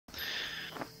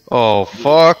Oh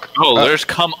fuck! Oh, there's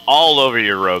cum all over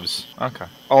your robes. Okay.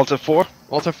 Alta 4?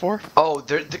 Alta 4? Oh,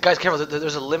 guys, careful.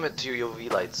 There's a limit to your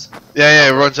UV lights. Yeah,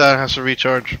 it runs out and has to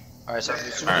recharge. Alright, so I'm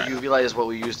assuming the UV light is what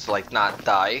we use to like not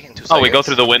die in 2 seconds. Oh, we go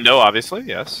through the window, obviously.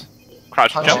 Yes.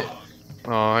 Crouch Punch jump. it.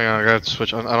 Oh, hang on, I gotta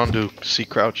switch. I don't do C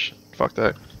crouch. Fuck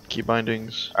that. Key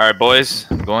bindings. All right, boys,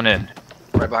 I'm going in.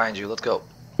 Right behind you. Let's go.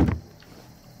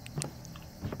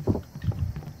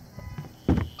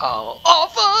 Oh,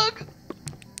 fuck!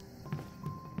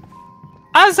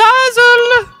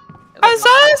 Azazel! There's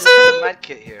a med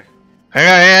kit here.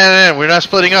 Hang on, we're not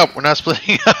splitting up. We're not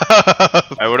splitting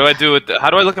up. All right, what do I do with? How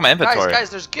do I look at my inventory? Guys,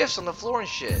 there's gifts on the floor and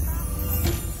shit.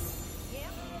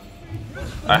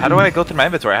 All right, how do I go through my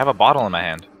inventory? I have a bottle in my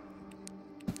hand.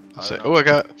 Oh, I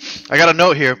got a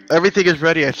note here. Everything is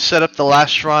ready. I've set up the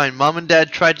last shrine. Mom and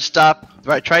Dad tried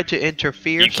to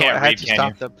interfere, You so I can't had read, to can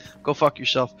stop you? them. Go fuck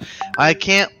yourself. I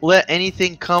can't let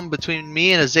anything come between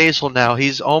me and Azazel now.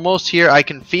 He's almost here. I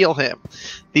can feel him.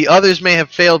 The others may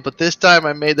have failed, but this time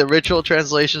I made the ritual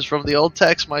translations from the old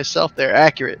text myself. They're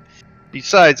accurate.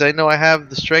 Besides, I know I have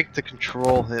the strength to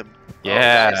control him.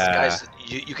 Yeah. Oh, guys,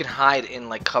 you can hide in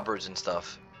like cupboards and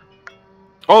stuff.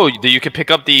 Oh, you can pick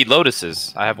up the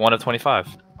lotuses. I have 1 of 25.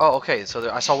 Oh, okay. So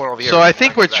I saw one over here. So I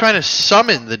think we're trying to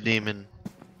summon the demon.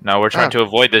 No, we're trying to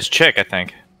avoid this chick, I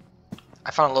think.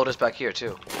 I found a lotus back here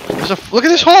too. Look at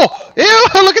this hole! Ew!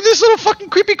 Look at this little fucking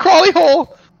creepy crawly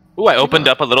hole! Ooh, I opened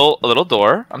up a little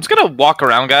door. I'm just gonna walk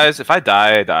around, guys. If I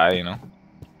die, I die, you know.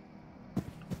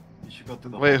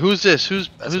 Wait, who's this? Who's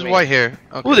me. white hair?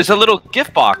 Okay. Ooh, there's a little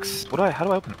gift box. How do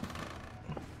I open it?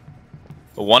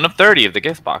 1 of 30 of the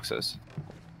gift boxes.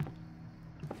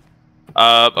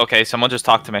 Okay, someone just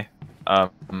talked to me.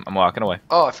 I'm walking away.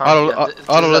 Oh, I found.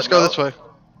 Otto, let's go this way.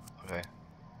 Okay.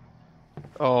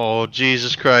 Oh,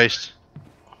 Jesus Christ.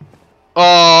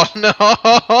 Oh, no!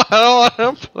 I don't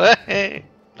want to play!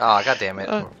 Oh, god damn it.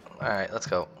 Alright, let's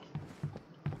go.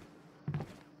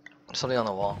 There's something on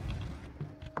the wall.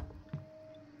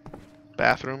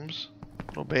 Bathrooms.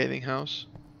 Little bathing house.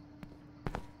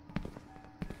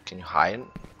 Can you hide?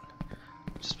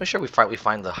 Just make sure we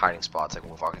find the hiding spots like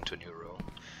when we walk into a new room.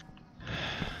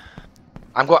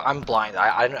 I'm blind.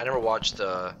 I never watched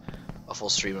a full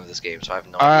stream of this game, so I have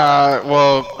no idea.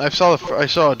 Well, I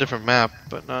saw a different map,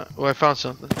 but not. Well, I found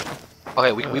something.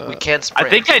 Okay, we can't sprint. I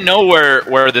think I know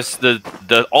where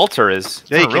the altar is.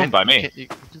 It's in a room by me. You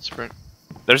can sprint.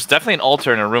 There's definitely an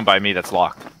altar in a room by me that's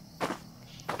locked.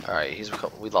 All right,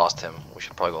 we lost him. We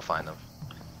should probably go find him.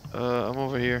 I'm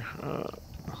over here.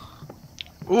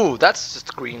 Ooh, that's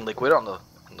just green liquid on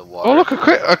the water. Oh, look,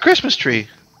 a Christmas tree.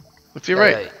 With your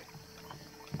right.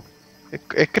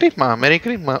 Merry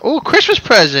Christmas. Oh, Christmas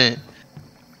present.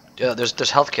 Yeah, there's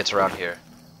health kits around here.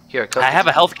 Here, I have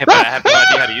a health kit, but I have no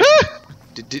idea how to use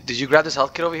it. Did you grab this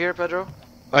health kit over here, Pedro?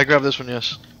 I grabbed this one,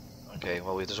 yes. Okay,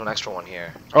 well there's one extra one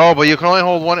here. Oh, but you can only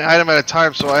hold one item at a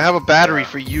time, so I have a battery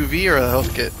for UV or a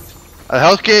health kit. A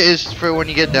health kit is for when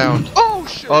you get down. Oh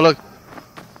shit! Oh look.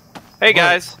 Hey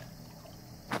guys.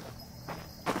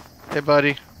 Hey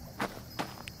buddy.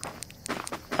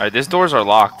 Alright, these doors are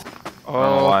locked.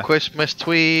 Oh, Christmas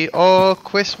tree. Oh,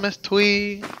 Christmas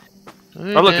tree.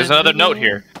 Oh look, there's another note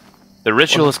here. The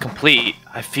ritual is complete.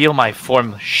 I feel my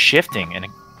form shifting in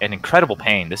an incredible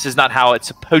pain. This is not how it's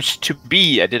supposed to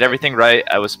be. I did everything right.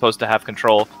 I was supposed to have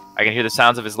control. I can hear the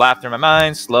sounds of his laughter in my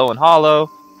mind, slow and hollow.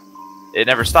 It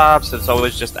never stops. It's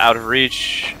always just out of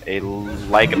reach.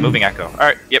 Like a moving echo.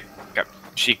 Alright, yep. Okay.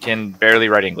 She can barely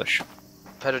write English.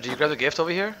 Pedro, do you grab the gift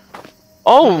over here?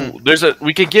 Oh,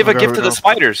 we could give a gift to the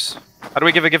spiders. How do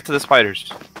we give a gift to the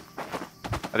spiders?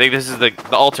 I think this is the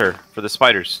altar for the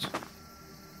spiders.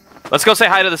 Let's go say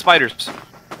hi to the spiders.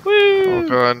 Woo! Oh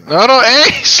god. No,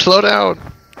 hey! Slow down.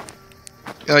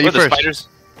 You first. Spiders?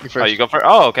 You first. Oh, you go first?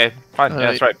 Oh, okay. Fine.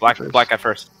 Yeah, that's right. Black guy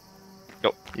first.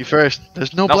 Go. You first.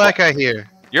 There's no black guy here.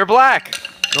 You're black!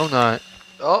 No, I'm not.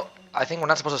 Oh, I think we're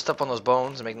not supposed to step on those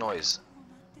bones and make noise.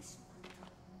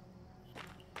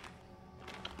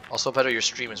 Also, Pedro, your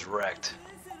stream is wrecked.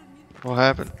 What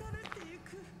happened?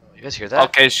 You guys hear that?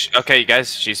 Okay, okay, you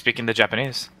guys. She's speaking the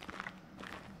Japanese.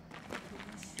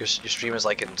 Your stream is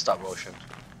like in stop motion.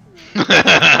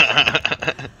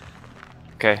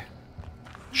 Okay.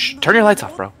 Shh, turn your lights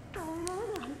off, bro.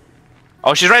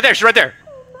 Oh, she's right there. She's right there.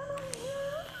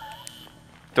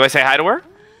 Do I say hi to her?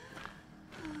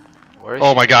 Where is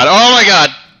Oh she? my god. Oh my god.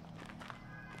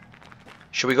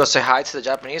 Should we go say hi to the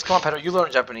Japanese? Come on, Pedro, you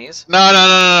learn Japanese.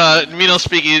 No. Me don't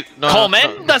speak it. No.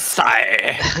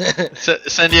 Komendasai.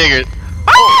 San Diego.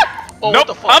 Ah! Oh, nope. what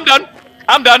the fuck? I'm done.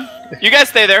 I'm done. You guys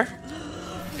stay there.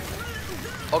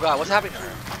 Oh god, what's happening to her?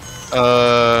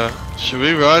 Should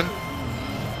we run?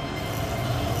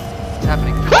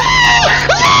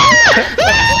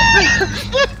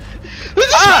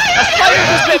 spider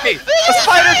just bit me! A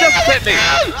spider just bit me!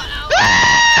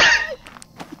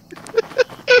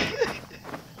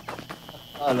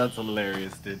 Oh, that's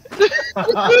hilarious, dude.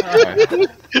 Alright.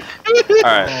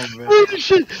 Oh, man. Holy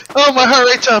shit! Oh, my heart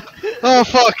rate's up. Oh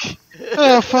fuck!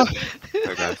 Oh fuck!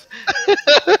 Okay, guys.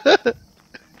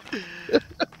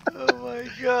 Oh my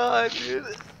god, dude.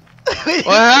 What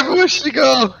happened? Where'd she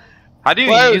go? How do you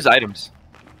What? use items?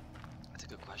 That's a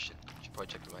good question. Should probably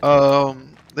check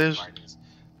the There's.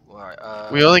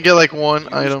 Alright, We only get like one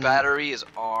use item. battery is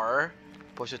R.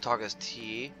 Push to talk is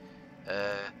T.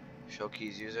 Show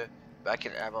keys user. Back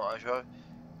in ammo.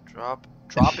 Drop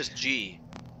is G.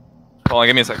 Hold on,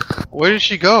 give me a sec. Where did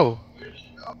she go?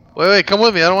 Wait, come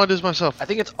with me. I don't want to do this myself. I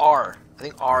think it's R. I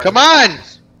think R. Come on!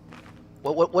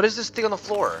 What is this thing on the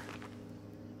floor?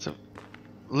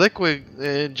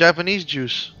 Liquid Japanese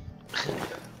juice.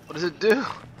 What does it do?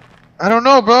 I don't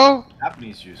know, bro.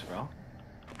 Japanese juice, bro. All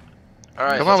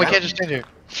right. Come on, we can't just stand here.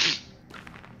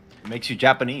 It makes you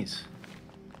Japanese.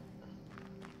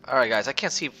 All right, guys. I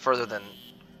can't see further than.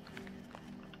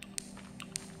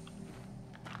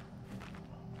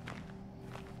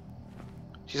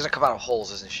 She's gonna come out of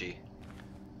holes, isn't she?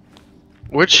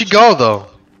 Where'd she go, though?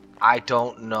 I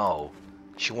don't know.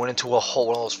 She went into a hole,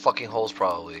 one of those fucking holes,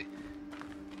 probably.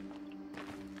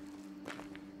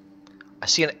 I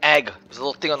see an egg. There's a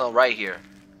little thing on the right here.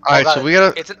 Alright, so we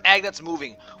gotta. It's an egg that's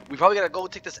moving. We probably gotta go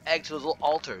take this egg to those little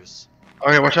altars.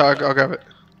 Okay, watch out. I'll grab it.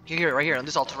 Here, right here, on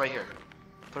this altar right here.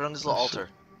 Put it on this little altar.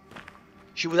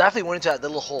 She was definitely went into that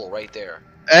little hole right there.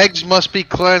 Eggs must be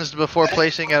cleansed before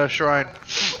placing at a shrine.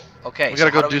 Okay, We gotta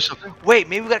how go do something. Wait,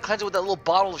 maybe we gotta cleanse it with that little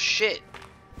bottle of shit.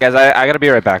 Guys, I gotta be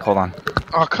right back. Hold on.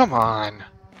 Oh, come on.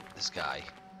 This guy.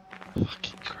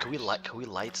 Fucking Can we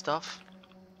light stuff?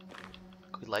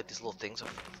 Can we light these little things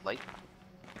of light?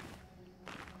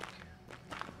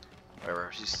 Whatever,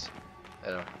 she's... I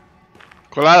don't know.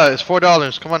 Colada, it's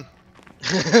 $4. Come on.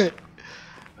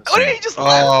 What did he just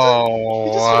left? Oh,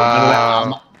 He just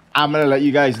wow. I'm gonna let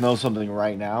you guys know something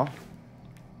right now.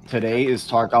 Today is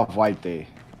Tarkov White Day,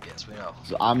 Yes, we know.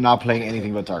 so I'm not playing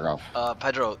anything but Tarkov.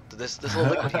 Pedro, this little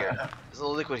liquid here. This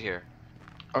little liquid here.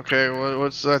 Okay,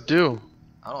 what's that do?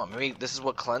 I don't know, maybe this is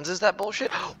what cleanses that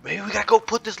bullshit? Maybe we gotta go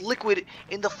put this liquid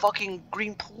in the fucking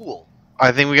green pool.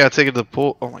 I think we gotta take it to the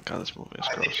pool. Oh my god, this movie is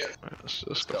gross. Alright,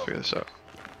 let's go figure this out.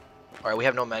 Alright, we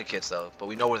have no med kits though, but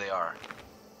we know where they are.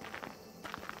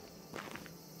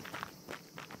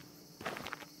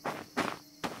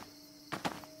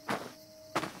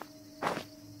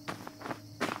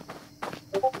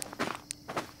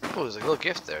 Oh, there's a little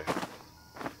gift there.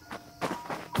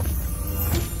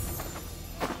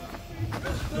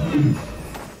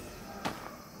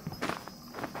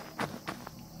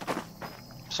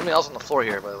 Something else on the floor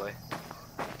here, by the way.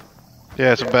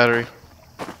 Yeah, it's a battery.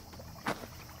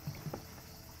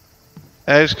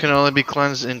 Eggs can only be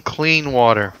cleansed in clean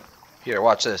water. Here,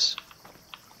 watch this.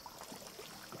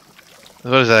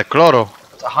 What is that? Cloro.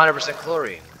 It's 100%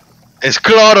 chlorine. It's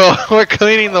cloro. We're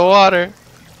cleaning the water.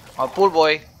 Oh, pool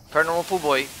boy. Paranormal pool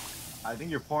boy. I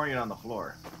think you're pouring it on the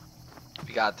floor.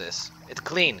 We got this. It's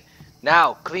clean.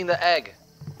 Now, clean the egg.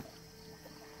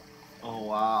 Oh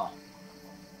wow.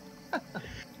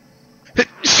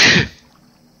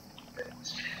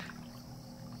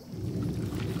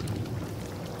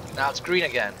 Now it's green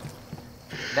again.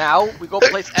 Now, we go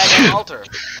place egg on the altar.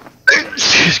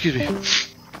 Excuse me.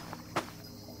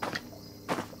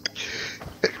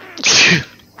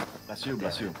 Bless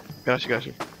you. Got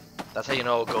you. That's how you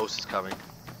know a ghost is coming.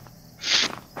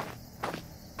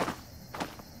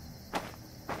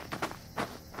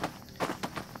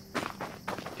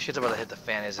 Shit's about to hit the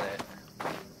fan, isn't it?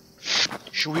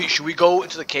 Should we go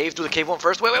into the cave? Do the cave one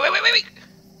first? Wait.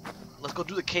 Let's go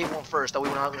do the cave one first. That way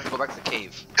we're not going to go back to the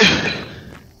cave.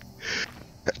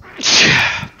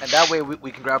 And that way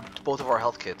we can grab both of our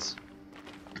health kits.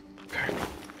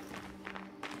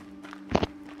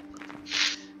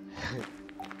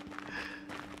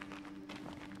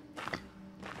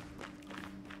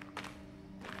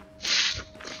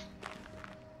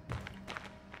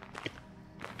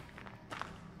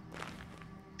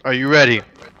 Are you ready?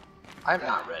 I'm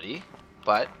not ready,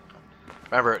 but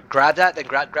remember, grab that, then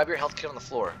grab your health kit on the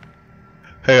floor.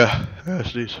 Hey,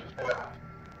 please.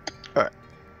 Alright.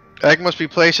 Egg must be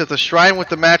placed at the shrine with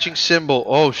the matching symbol.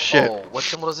 Oh shit. Oh, what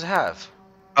symbol does it have?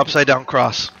 Upside down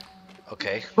cross.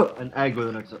 Okay. An egg with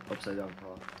an upside down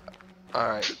cross.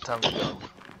 Alright, time to go.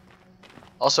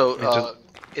 Also,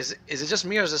 is it just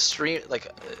me or is this stream, like,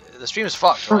 the stream is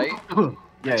fucked, right?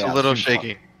 Yeah, It's a little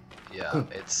shaky. Yeah,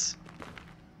 it's...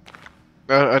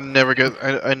 I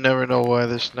never know why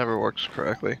this never works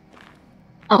correctly.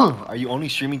 Are you only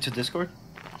streaming to Discord?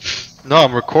 No,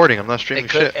 I'm recording. I'm not streaming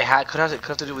It could, shit. could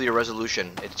have to do with your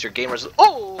resolution. It's your game resolution.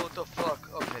 Oh, what the fuck?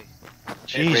 Okay.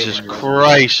 Jesus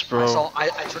Christ, bro. I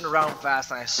turned around fast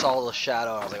and I saw the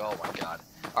shadow. I was like, oh my god.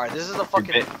 All right, this is a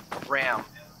fucking ram.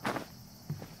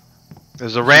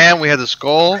 There's a ram. We had the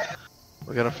skull.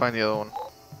 We gotta find the other one.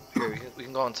 Here, we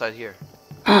can go inside here.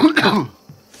 Oh, there we go.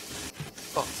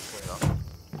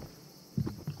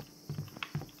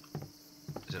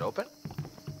 Is it open?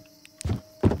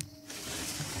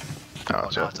 Oh,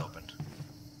 Now it's open.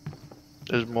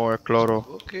 There's more chloro.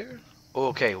 Book here.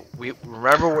 Okay, we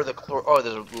remember where the chloro. Oh,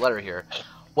 there's a letter here.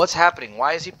 What's happening?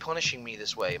 Why is he punishing me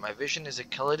this way? My vision is a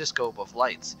kaleidoscope of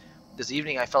lights. This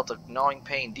evening I felt a gnawing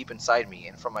pain deep inside me,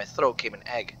 and from my throat came an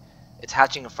egg. It's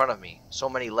hatching in front of me. So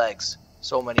many legs,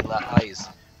 so many eyes.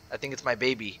 I think it's my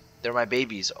baby. They're my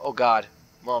babies. Oh God,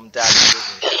 Mom, Dad,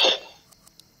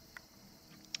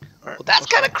 well, that's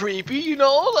kind of creepy, you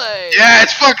know, like. Yeah,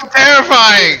 it's fucking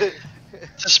terrifying.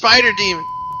 It's a spider demon.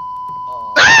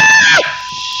 Oh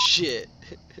shit.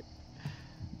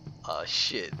 Oh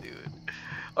shit, dude.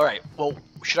 All right. Well,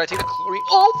 should I take the chlorine?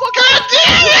 Oh fuck!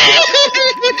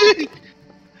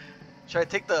 Should I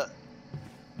take the?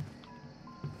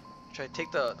 Should I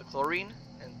take the chlorine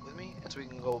and with me, and so we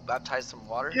can go baptize some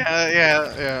water?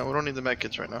 Yeah. We don't need the med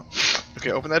kits right now.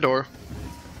 Okay, open that door.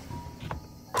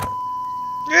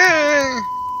 Yeah.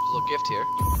 There's a little gift here.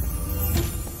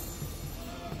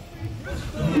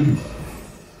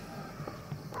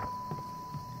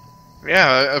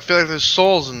 Yeah, I feel like there's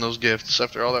souls in those gifts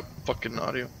after all that fucking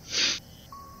audio.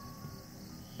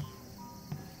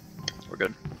 We're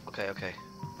good. Okay.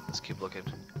 Let's keep looking.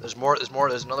 There's more.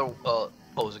 There's another. Oh,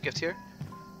 there's a gift here.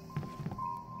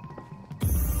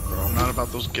 Bro, I'm not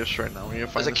about those gifts right now. We need to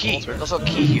find There's a this key. altar. There's also a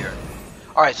key here.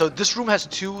 All right. So this room has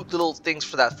two little things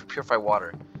for purify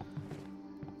water.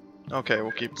 Okay,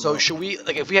 we'll keep. So should we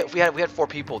like if we had 4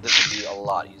 people, this would be a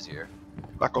lot easier.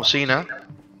 La cocina.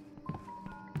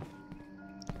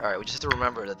 All right, we just have to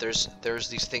remember that there's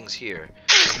these things here.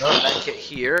 There's another med kit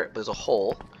here, but there's a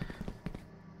hole.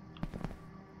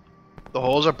 The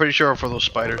holes, I'm pretty sure, are for those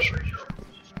spiders.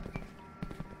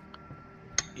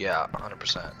 Yeah,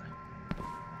 100%.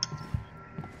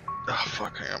 Oh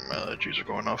fuck! My allergies are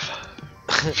going off.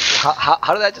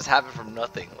 how did that just happen from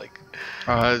nothing? Like,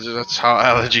 that's how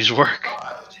allergies work.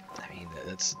 I mean,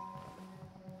 it's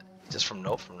just from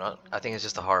not. I think it's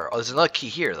just a horror. Oh, there's another key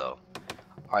here though.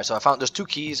 All right, so I found there's 2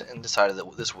 keys in the side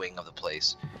of this wing of the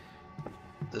place.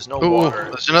 There's no water.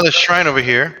 There's another shrine over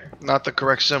here. Not the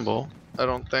correct symbol, I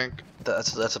don't think.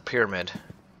 That's a pyramid.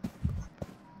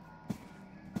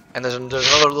 And there's another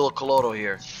little coloro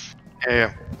here.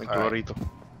 Yeah. The All right. Colorito.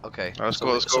 Okay. Let's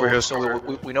go over here. So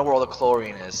we know where all the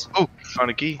chlorine is. Oh,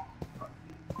 found a key.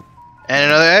 And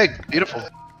another egg. Beautiful.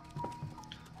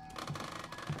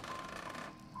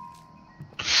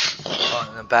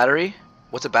 And a battery.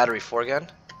 What's a battery for again?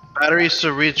 Batteries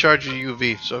to recharge your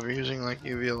UV. So if you're using like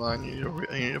UV line, you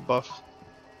need a buff.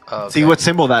 Okay. See what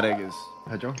symbol that egg is,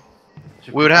 Pedro?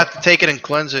 We would have to take it and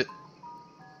cleanse it.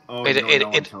 Oh, It you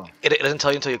don't know until- doesn't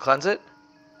tell you until you cleanse it.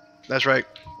 That's right.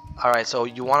 All right. So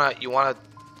you wanna.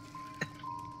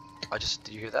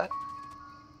 Did you hear that?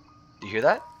 Do you hear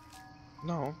that?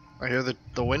 No, I hear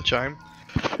the wind chime.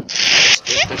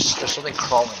 There's something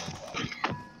crawling.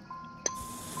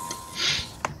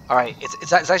 All right.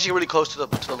 It's actually really close to the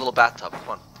little bathtub. Come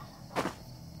on.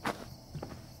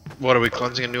 What are we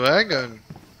cleansing a new egg?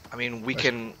 I mean, we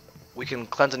can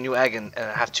cleanse a new egg and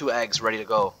have 2 eggs ready to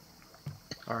go.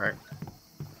 All right.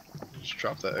 Just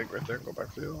drop that egg right there. Go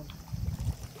back for the other one.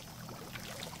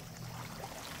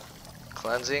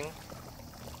 Cleansing.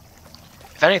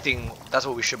 If anything, that's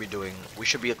what we should be doing. We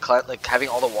should be like having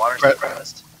all the water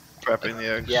suppressed. Prepping the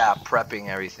eggs. Yeah, prepping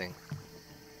everything.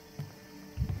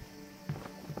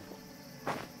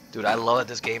 Dude, I love that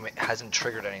this game hasn't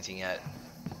triggered anything yet.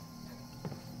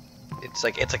 It's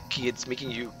like it's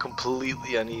making you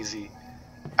completely uneasy.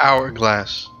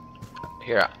 Hourglass.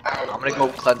 Here, I'm gonna go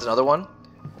cleanse another one.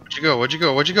 Where'd you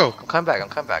go? I'm coming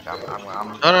back.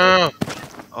 No.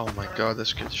 Oh my god, that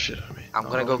scared the shit out of me. I'm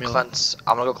gonna go cleanse.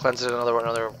 I'm gonna go cleanse it in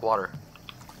another water.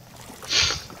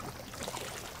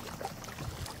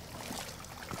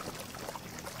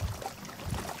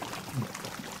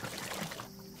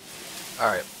 All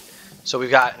right. So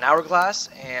we've got an hourglass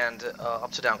and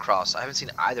upside down cross. I haven't seen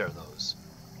either of those.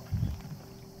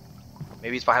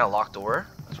 Maybe it's behind a locked door.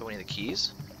 That's why we need the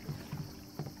keys.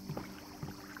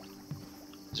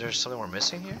 Is there something we're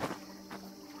missing here?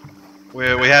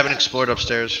 We haven't explored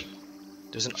upstairs.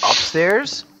 There's an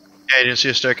upstairs? Yeah, you didn't see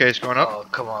a staircase going up? Oh,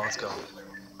 come on, let's go.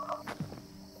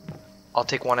 I'll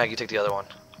take one egg, you take the other one.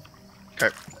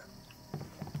 Okay.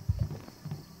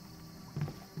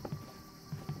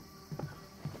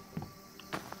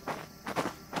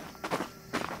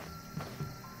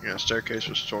 Yeah, staircase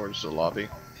was towards the lobby.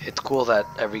 It's cool that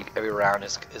every round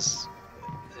is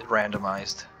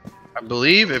randomized. I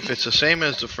believe if it's the same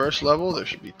as the first level, there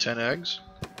should be 10 eggs.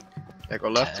 Yeah, go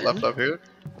left, 10? left up here,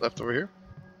 left over here,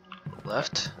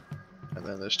 Left. and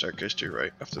then there's staircase to your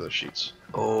right after the sheets.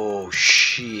 Oh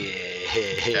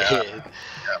shit! Yeah.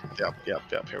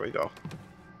 Yep. Here we go.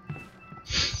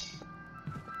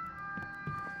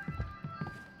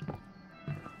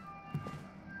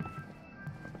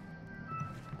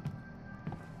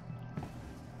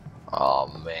 Oh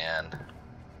man.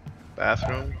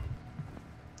 Bathroom.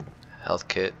 Health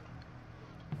kit.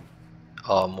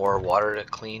 More water to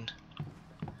clean.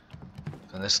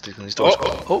 And these doors.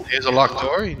 Oh, here's a locked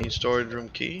door. You need storage room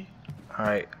key. All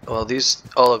right. Well, these.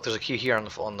 Oh, look, there's a key here on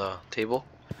the table.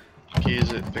 Key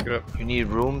is it? Pick it up. You need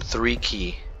room 3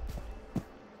 key.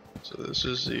 So this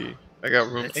is the. I got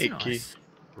room 8 key.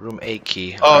 Room 8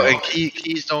 key. Oh, Alright. and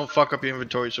keys don't fuck up your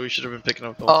inventory, so we should have been picking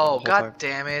up the Oh, whole god time.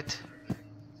 damn it.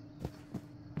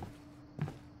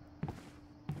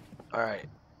 Alright.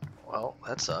 Well,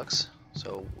 that sucks.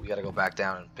 So we gotta go back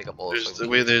down and pick up all those.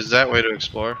 There's that way to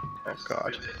explore. Oh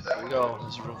god. There we go.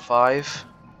 This is room 5.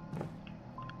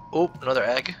 Oh, another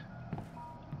egg.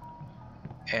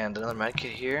 And another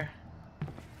medkit here.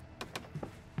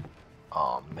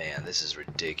 Oh man, this is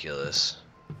ridiculous.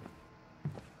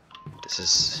 This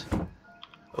is.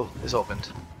 Oh, this opened.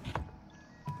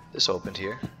 This opened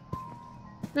here.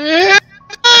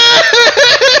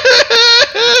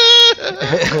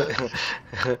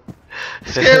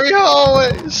 Scary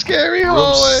hallway! Scary Room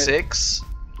hallway! 6.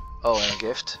 Oh, and a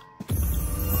gift.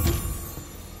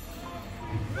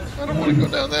 I don't want to go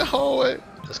down that hallway.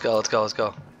 Let's go, let's go, let's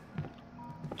go.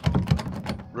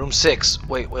 Room 6.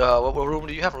 Wait, what room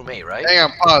do you have? Room 8, right? Hang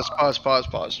on,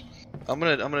 pause. I'm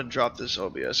gonna drop this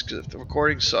OBS because if the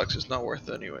recording sucks, it's not worth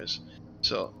it anyways.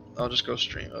 So I'll just go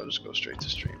stream. I'll just go straight to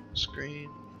stream. Screen.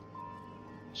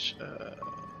 Start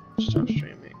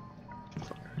streaming.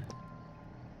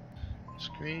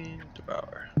 Screen.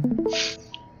 Devour.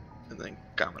 And then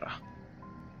camera.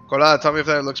 Colada, tell me if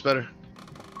that looks better.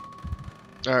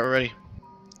 All right, we're ready.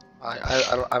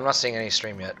 I'm not seeing any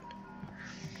stream yet.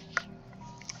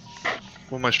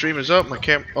 Well, my stream is up. My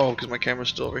cam. Oh, because my camera's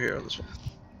still over here on this one.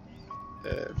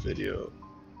 Video.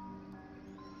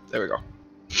 There we go.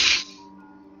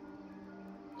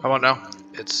 How about now?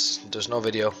 There's no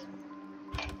video.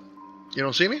 You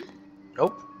don't see me?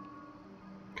 Nope.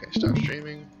 Okay, stop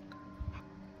streaming.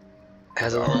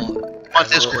 Has a little. I'm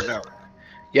on Discord now.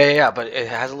 Yeah, but it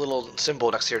has a little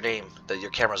symbol next to your name that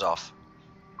your camera's off.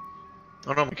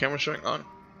 Oh no, my camera's showing on.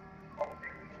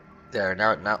 There,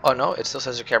 now. Oh no, it still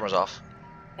says your camera's off.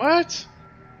 What?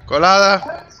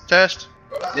 Colada, test.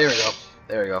 There we go.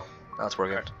 There we go. Now it's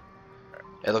working.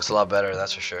 It looks a lot better,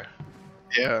 that's for sure.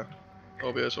 Yeah.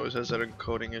 OBS always has that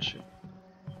encoding issue.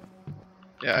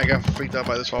 Yeah, I got freaked out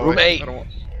by this hallway. Room 8. I don't want...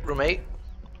 Room 8.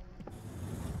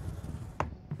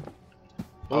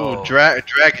 Ooh, Oh.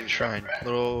 Dragon Shrine.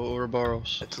 Little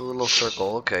Ouroboros. It's a little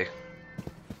circle, okay.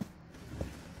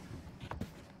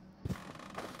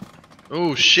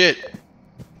 Ooh, shit.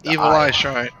 The Evil eye. Eye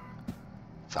Shrine.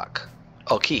 Fuck.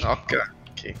 Oh, key. Okay.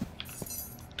 Okay.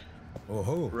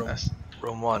 Oh, Room, That's...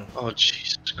 room 1. Oh,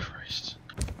 Jesus Christ.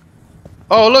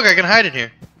 Oh, look, I can hide in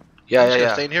here. Yeah, I'm just gonna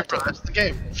yeah. stay in here for the rest of the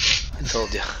game. I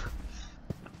told you.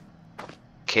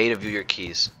 K to view your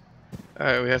keys.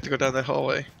 Alright, we have to go down that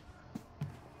hallway.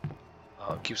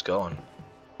 Oh, it keeps going.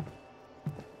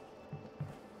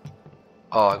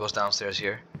 Oh, it goes downstairs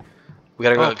here. We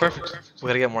gotta go. Oh, perfect. We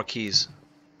gotta get more keys.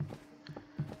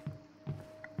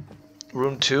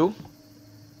 Room 2.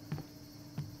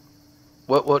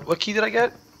 What key did I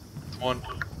get? One.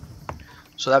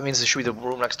 So that means it should be the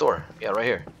room next door. Yeah, right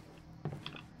here.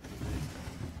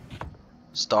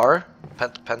 Star?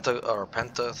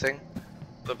 Penta thing?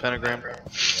 The pentagram.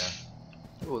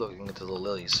 Yeah. Ooh, look, you can get to the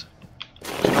lilies. You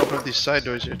can open up these side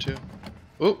doors here too.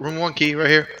 Ooh, room 1 key right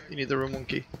here. You need the room 1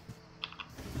 key.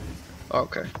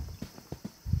 Okay.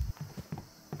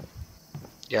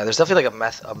 Yeah, there's definitely like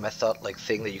a method like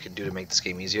thing that you can do to make this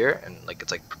game easier, and like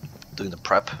it's like doing the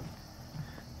prep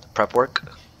work.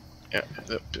 Yeah.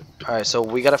 Yep. All right, so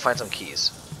we gotta find some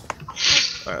keys.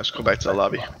 Alright, let's go back to the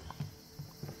lobby.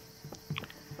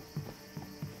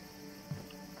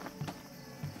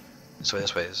 This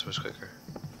way. This was quicker.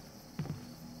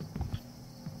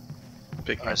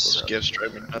 Picking up Alright, those so- gifts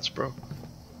drive me nuts, bro.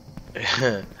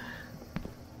 Maybe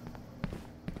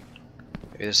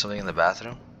there's something in the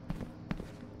bathroom.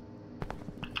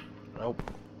 Nope.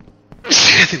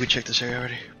 I think we checked this area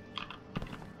already.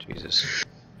 Jesus.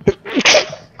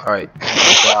 Alright.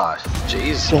 God.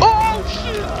 Jeez. Oh,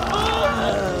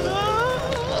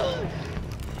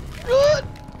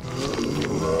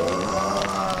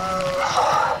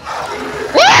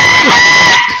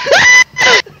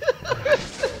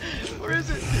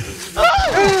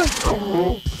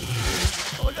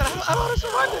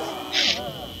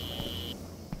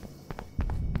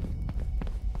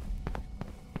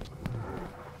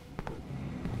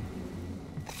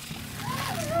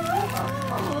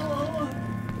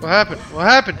 What happened? What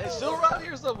happened? It's still around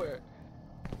here somewhere.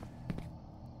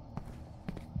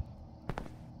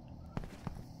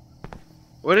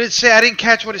 What did it say? I didn't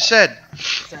catch what it said. It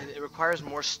said it requires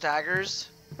more staggers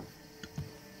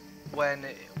when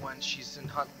she's in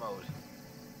hunt mode.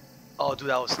 Oh,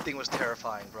 dude, thing was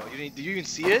terrifying, bro. Did you even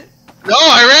see it? No,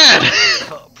 I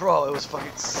ran. Bro, it was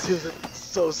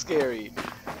so scary.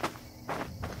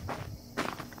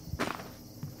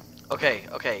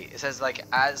 Okay. It says like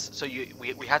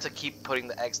we had to keep putting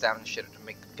the eggs down and shit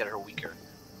to get her weaker,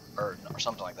 or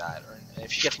something like that. Or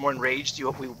if she gets more enraged,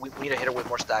 we need to hit her with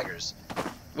more staggers.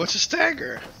 What's a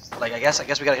stagger? Like I guess we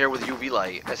gotta hit her with UV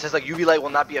light. It says like UV light will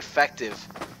not be effective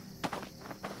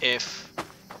if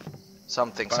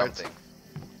something.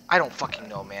 I don't fucking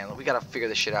know, man. We gotta figure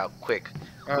this shit out quick.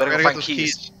 We gotta go find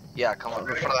keys. Yeah, come on.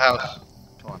 In front of the house.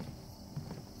 Come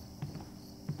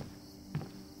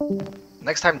on.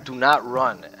 Next time, do not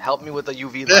run. Help me with the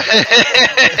UV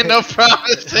light. No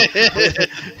promise.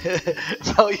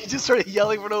 Bro, you just started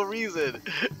yelling for no reason.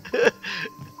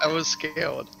 I was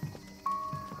scared.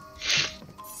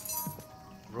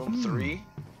 Room 3.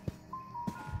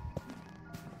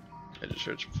 I just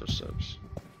heard some footsteps.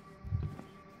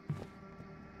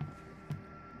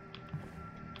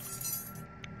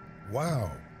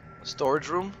 Wow. Storage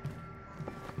room.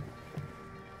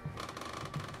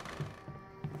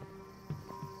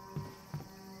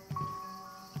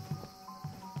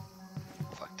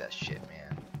 Fuck that shit,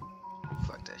 man.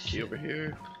 Fuck that Key shit. over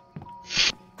here.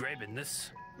 Grabbing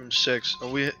this. Room 6.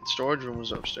 Oh, storage room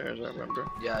was upstairs. I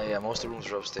remember. Yeah. Most of the rooms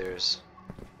are upstairs.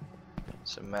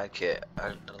 So med kit.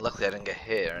 Luckily, I didn't get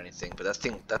hit or anything. But that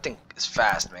thing is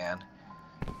fast, man.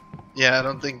 Yeah, I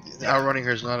don't think outrunning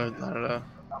her is not a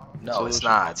No, solution. it's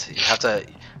not. You have to.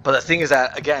 But the thing is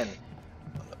that again,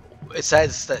 it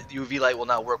says that UV light will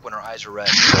not work when our eyes are red,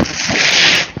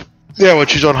 Yeah, when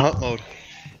she's on hunt mode.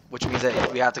 which means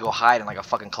that we have to go hide in like a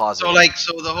fucking closet.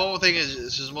 So the whole thing is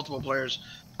this is multiple players.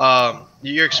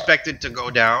 You're expected to go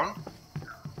down,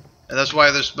 and that's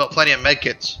why there's plenty of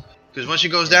medkits. Because when she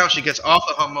goes down, she gets off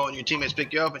the hunt mode, and your teammates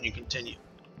pick you up, and you continue.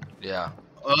 Yeah.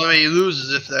 The only way you lose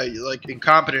is if you're like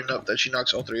incompetent enough that she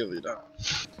knocks all 3 of you down.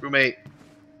 Room 8.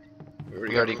 We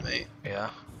already got room 8. Yeah.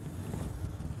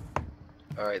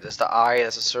 All right. That's the eye.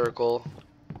 That's a circle.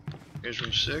 Here's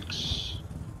room 6.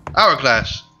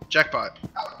 Hourglass. Jackpot.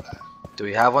 Do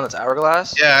we have one that's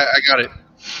hourglass? Yeah, I got it.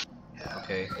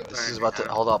 Okay. This is about to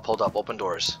hold up. Open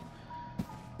doors.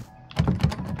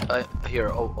 Here.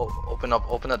 Open up.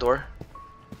 Open the door.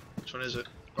 Which one is it?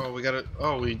 Oh, we got it.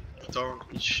 Oh, we don't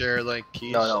share like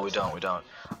keys. No, we don't.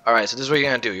 All right. So this is what you're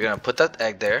gonna do. You're gonna put that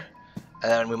egg there,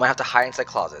 and then we might have to hide inside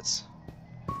closets.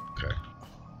 Okay.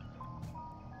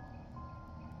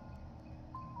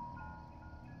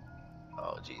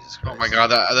 Oh Jesus Christ. Oh my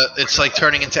God, it's like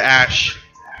turning into ash.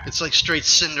 It's like straight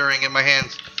cindering in my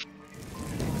hands.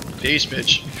 Peace,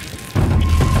 bitch.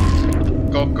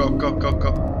 Go.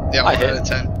 Yeah, I 1 out of hit.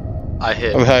 10. I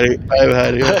hit. I'm had it.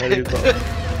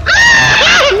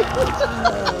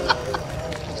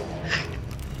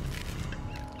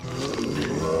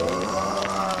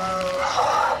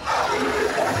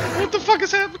 What the fuck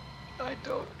is happening? I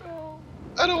don't know.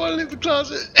 I don't want to leave the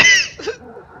closet.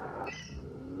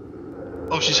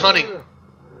 Oh, she's hunting.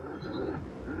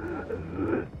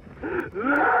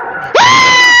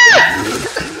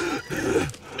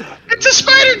 It's a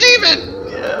spider demon!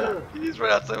 Yeah, he's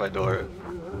right outside my door.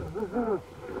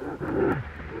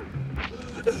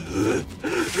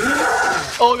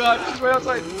 Oh God, she's right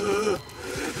outside.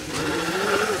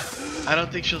 I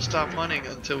don't think she'll stop hunting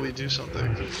until we do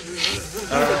something.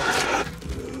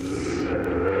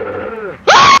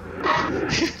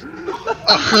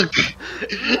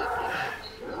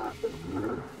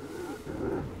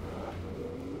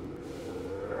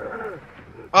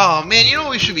 Oh man, you know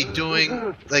what we should be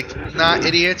doing? Like, not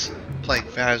idiots, playing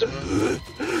Phasma.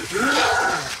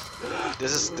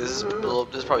 This is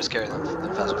probably scarier than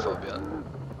Phasmophobia.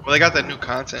 Well, they got that new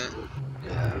content.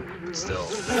 Yeah, but still.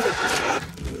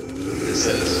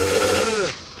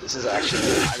 This is actually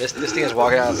this thing is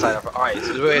walking outside. All right, so this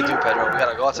is what we gotta do, Pedro. We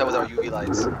gotta go outside with our UV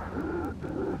lights.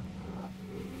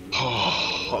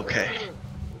 Oh, okay.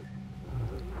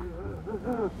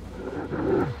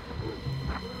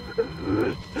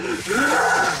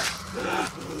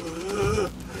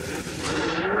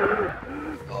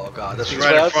 Oh God, this It's thing's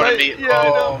right in front outside. of me. Yeah, I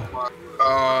know.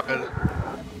 Oh my God.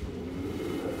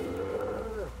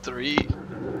 3,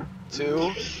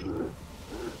 2.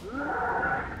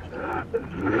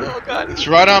 Oh God. It's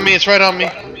right on me. It's right on me.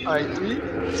 All right, 3, 2,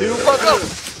 1, go.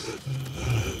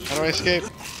 How do I escape?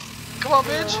 Come on,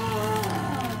 bitch.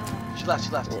 She left.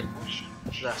 She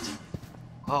left.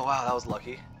 Oh wow, that was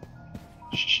lucky.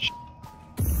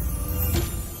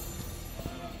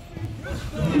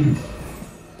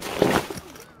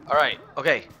 All right.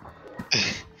 Okay.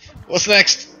 What's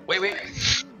next? Wait.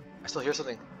 I still hear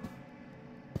something.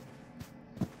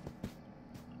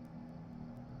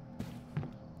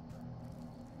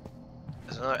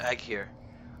 There's another egg here.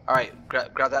 All right,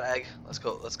 grab that egg. Let's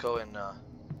go and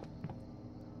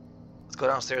let's go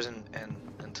downstairs and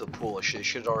into the pool. It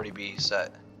should already be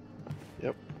set.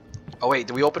 Yep. Oh wait,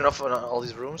 did we open up all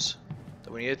these rooms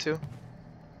that we needed to?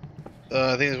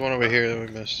 I think there's one over here that we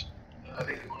missed.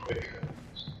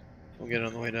 We'll get it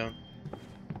on the way down.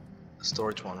 The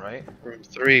storage one, right? Room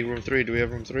 3. Do we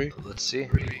have room 3? Let's see.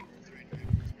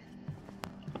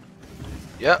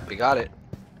 Yep, we got it.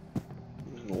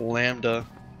 Lambda.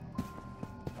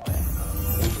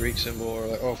 Greek symbol or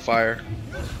like, oh, fire.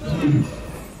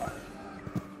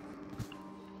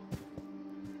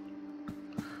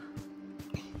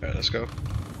 Alright, let's go.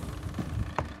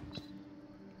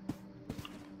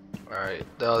 Alright,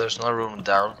 no, there's another room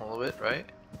down a little bit, right?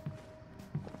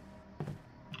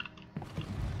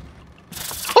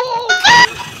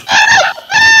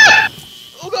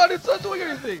 Oh god, it's not doing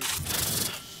anything!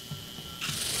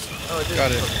 Oh, it did.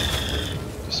 Got it.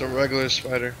 Just a regular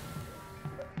spider.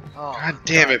 Oh, God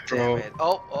damn it, bro. Damn it.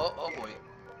 Oh boy.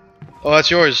 Oh,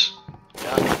 that's yours.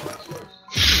 Yeah.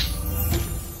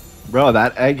 Bro,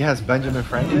 that egg has Benjamin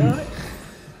Franklin on it?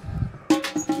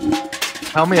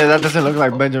 Tell me that doesn't look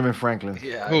like Benjamin Franklin.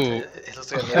 Yeah, Who? it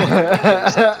looks like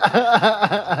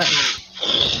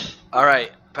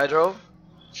Alright, Pedro.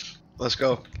 Let's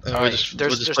go. And All we'll right, just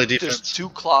play defense. There's 2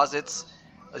 closets.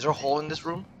 Is there a hole in this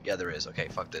room? Yeah, there is. Okay,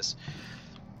 fuck this.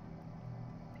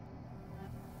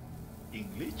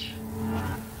 English?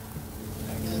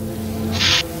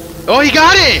 Oh, he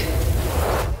got it!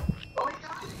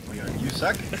 You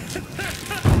suck?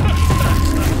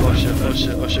 Oh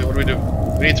shit, what do we do?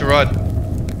 We need to run.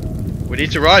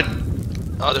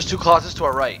 Oh, there's 2 closets to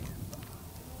our right.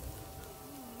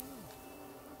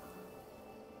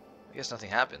 I guess nothing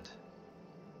happened.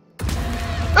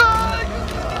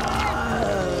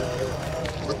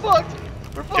 We're fucked!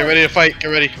 Get ready to fight, get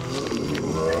ready.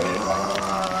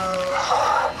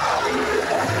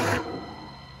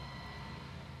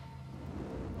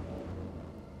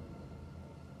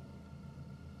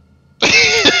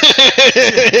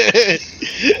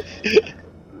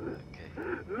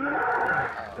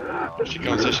 Here she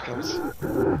comes, here she comes.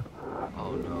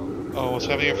 Oh no. Oh, what's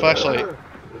happening? Your flashlight.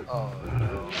 Oh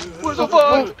no. Where's the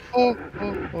fuck? Oh.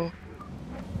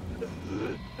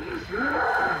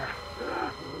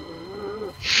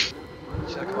 She's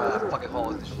gonna come out of that fucking hole,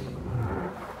 isn't she?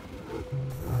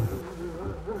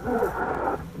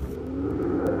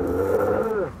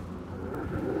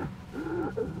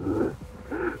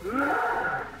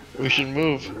 We should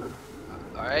move.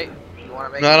 Alright, you wanna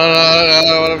make No, I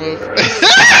don't wanna move.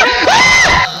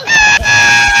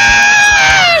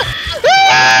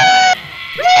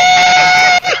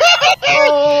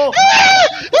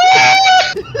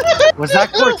 Was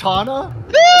that Cortana?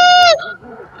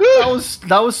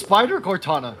 That was Spider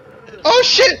Cortana. Oh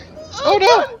shit! Oh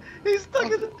no! He's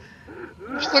stuck in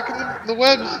the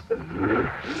webs.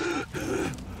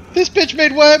 This bitch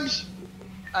made webs.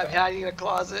 I'm hiding in a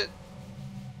closet.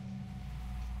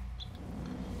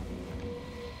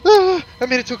 I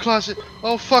made it to a closet.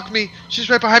 Oh fuck me. She's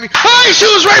right behind me. Hi! She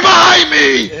was right behind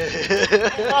me!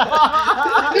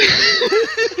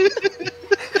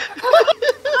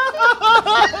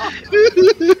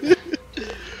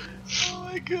 Oh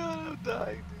my god, I'm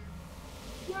dying.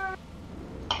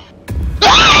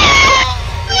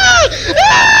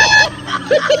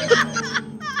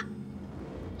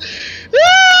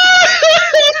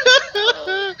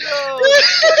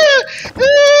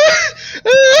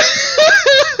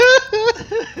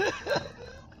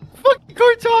 Fucking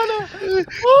Cortana!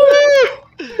 Oh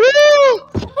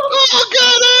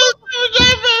god!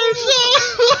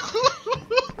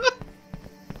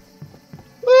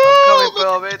 Coming,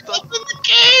 Beto. I'm in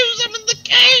the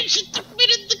caves! She took me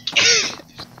to the caves!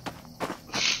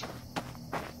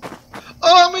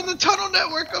 Oh, I'm in the tunnel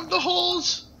network of the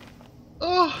holes!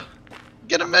 Oh,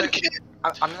 get a medikit!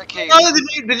 I'm in the cave. Oh,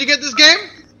 did you get this game?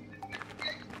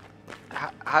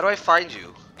 How do I find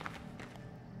you?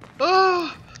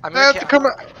 Oh, I'm I have to come.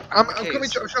 I'm the coming.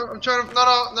 caves. I'm trying to. No,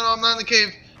 I'm not in the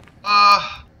cave.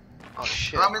 Oh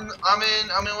shit. I'm in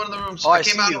one of the rooms. Oh, I I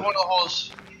came see out you. of one of the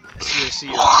holes. I see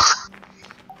you. Oh,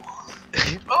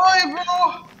 hey, bro!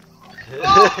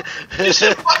 Oh, you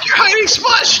said fuck your hiding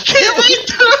spot. She came right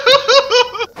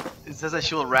through. It says that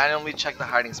she will randomly check the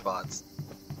hiding spots.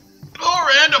 Oh,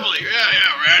 randomly.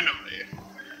 Yeah, randomly.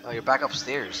 Oh, you're back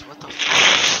upstairs. What the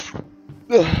fuck?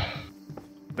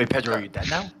 Wait, Pedro, are you dead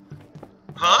now?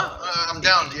 Huh? I'm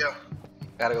down. Yeah.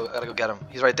 Gotta go get him.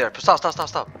 He's right there. Stop.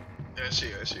 Yeah, I see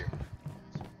you. I see you.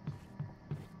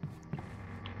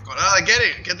 Go on, get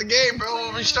it. Get the game,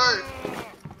 bro. Restart.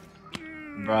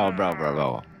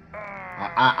 Bro.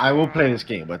 I will play this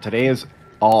game, but today is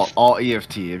all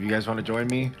EFT. If you guys want to join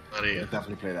me, we'll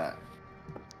definitely play that.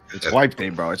 It's wipe day,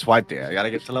 bro. It's wipe day. I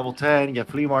gotta get to level 10, get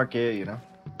flea market, you know.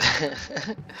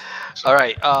 All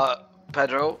right,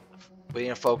 Pedro, we need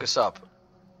to focus up.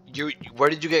 Where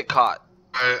did you get caught?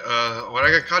 When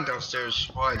I got caught downstairs,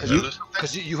 why?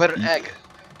 Because you had an egg.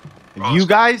 You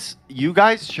guys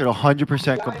should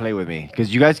 100% come play with me,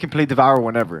 because you guys can play Devour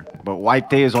whenever, but wipe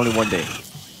day is only one day.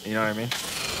 You know what I mean?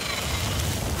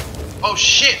 Oh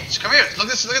shit! Come here. Look at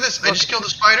this. Look. I just killed a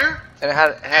spider. And it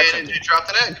had and it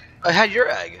dropped an egg. I had your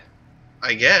egg.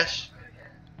 I guess.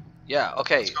 Yeah.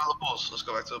 Okay. Let's go to the pools. Let's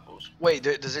go back to the pools. Wait.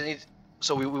 Does it need?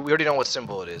 So we already know what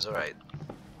symbol it is. All right.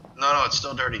 No, it's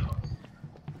still dirty.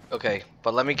 Okay,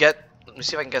 but let me see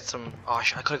if I can get some. Oh, I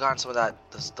could have gotten some of that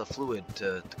the fluid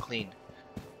to clean.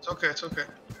 It's okay. It's okay.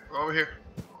 We're over here.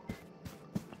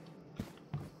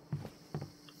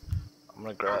 I'm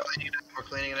gonna grab. We're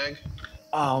cleaning an egg.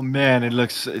 Oh man,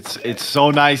 it's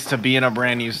so nice to be in a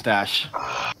brand new stash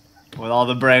with all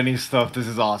the brand new stuff. This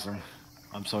is awesome.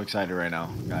 I'm so excited right now,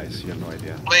 guys. You have no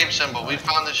idea. Flame symbol. We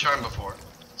found this shrine before.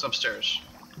 It's upstairs.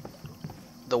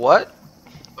 The what?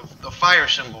 The fire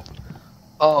symbol.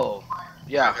 Oh,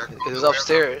 yeah. It was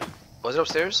upstairs. Was it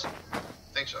upstairs? I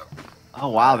think so. Oh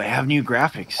wow, they have new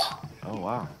graphics. Oh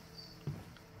wow.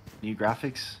 New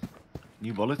graphics,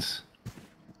 new bullets.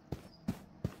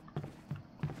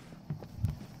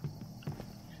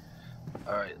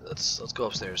 All right, let's go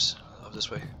upstairs. Up this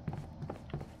way.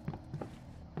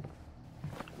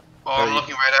 Oh, I'm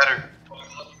looking right at her.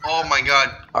 Oh my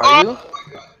god. Are you?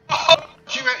 Oh,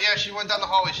 she went down the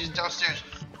hallway. She's downstairs.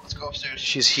 Let's go upstairs.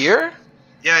 She's here?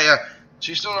 Yeah.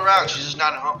 She's still around. She's just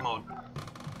not in hunt mode.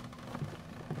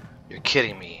 You're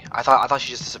kidding me. I thought she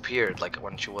just disappeared, like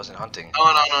when she wasn't hunting.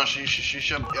 No. She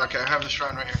should. Okay, I have the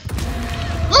shrine right here.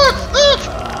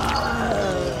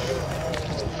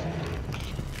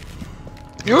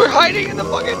 You were hiding in the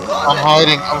fucking closet.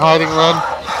 I'm hiding. Run.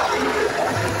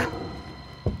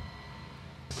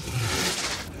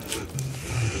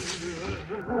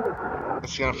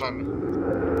 It's gonna find me.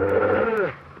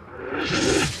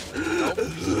 Nope,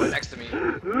 she's right next to me.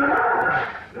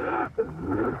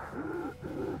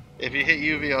 If you hit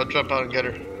UV, I'll jump out and get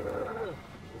her.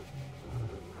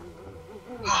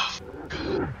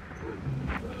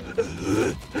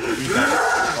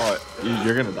 Oh,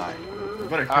 you're gonna die. You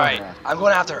better kill Alright, her. I'm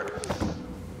going after her.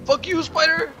 Fuck you,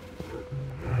 spider!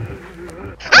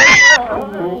 It's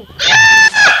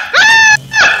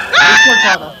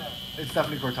Cortana. It's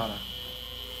definitely Cortana.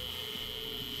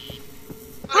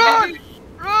 Run!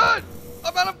 Run!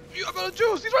 I'm out of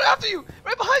juice! He's right after you!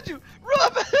 Right behind you!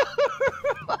 Run!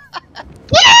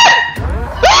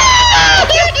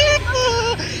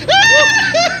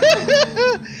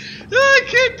 I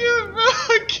can't do it, bro.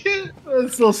 I can't.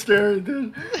 That's so scary,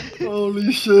 dude.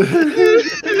 Holy shit.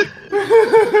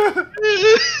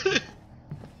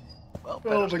 Well, Oh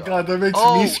Pedro's my gone. god, that makes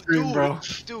me scream, dude, bro.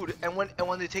 Dude, and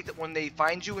when they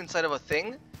find you inside of a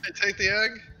thing, I take the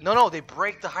egg? no, they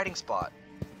break the hiding spot.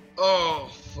 Oh,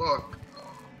 fuck.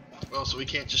 Oh, so we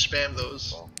can't just spam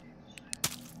those.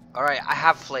 All right, I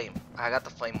have flame. I got the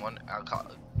flame one. I'll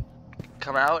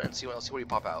come out and see where you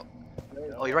pop out.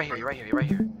 Oh, you're right here. You're right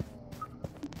here.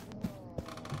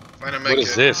 Find a med What is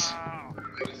kit. this?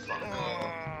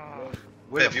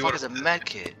 Where If the you fuck wanna- is a med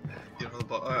kit? You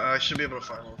know, I should be able to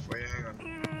find one for you. Hang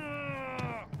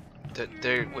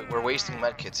on. We're wasting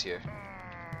med kits here.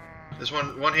 There's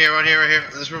one here, right here.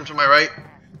 This room to my right.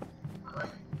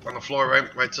 On the floor,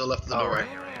 right to the left of the door. Right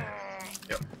here.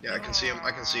 Yep. Yeah, I can see him.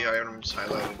 I can see items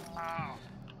highlighted.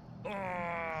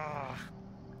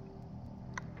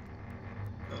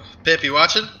 Pip, you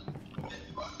watching?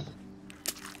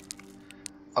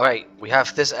 All right, we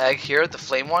have this egg here, the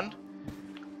flame one.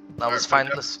 Now let's find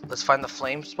the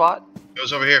flame spot. It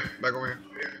goes over here. Back over here.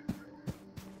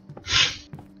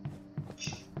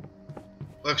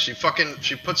 Look, she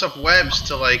puts up webs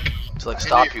to like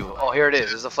Stop you. Oh, here it is.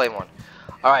 This is the flame one.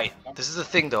 All right, this is the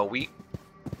thing though.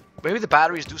 Maybe the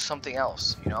batteries do something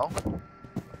else. You know?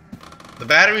 The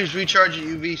batteries recharge at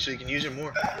UV, so you can use it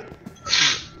more.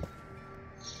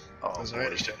 Oh, As I boy.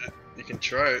 understand it, you can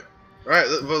try it. All right.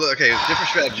 Well, okay. Different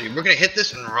strategy. We're gonna hit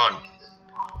this and run.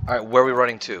 All right, where are we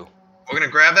running to? We're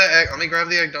gonna grab that egg. Let me grab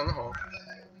the egg down the hall.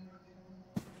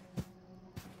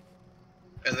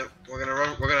 And then we're gonna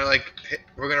run. We're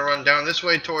gonna run down this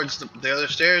way towards the other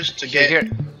stairs to get. Here.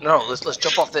 No, let's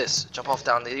jump off this. Jump off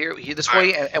down here this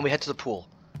way, and we head to the pool.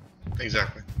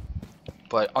 Exactly.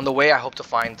 But on the way, I hope to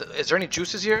find. Is there any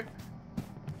juices here?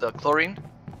 The chlorine?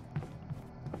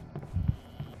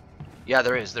 Yeah,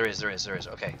 there is.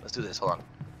 Okay, let's do this. Hold on.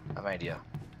 I have an idea.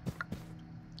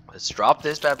 Let's drop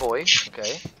this bad boy.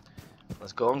 Okay.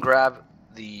 Let's go and grab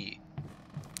the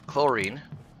chlorine,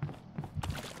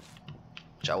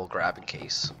 which I will grab in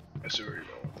case. I see where you're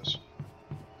going with this.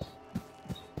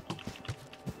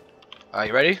 Are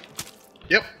you ready?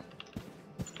 Yep.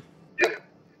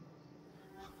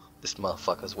 This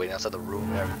motherfucker's waiting outside the room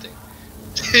and everything.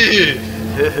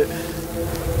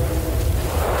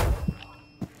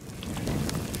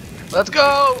 Let's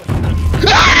go!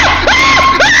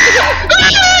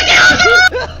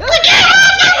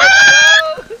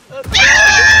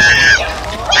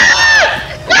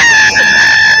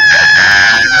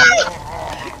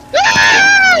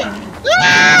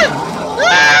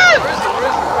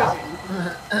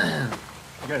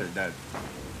 You guys are dead.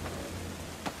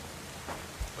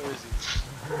 Where is he?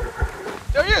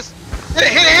 There he is! Hit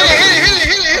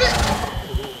it!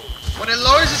 When it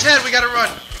lowers his head, we gotta run.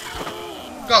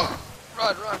 Go.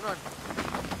 Run!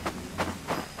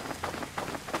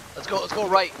 Let's go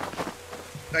right.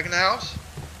 Back in the house?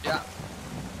 Yeah.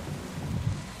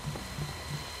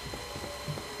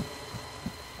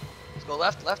 Let's go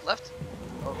left.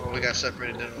 Oh, we got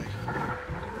separated, didn't we?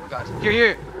 Oh God.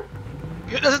 Here.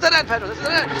 This is the net, Pedro. This is the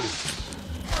net.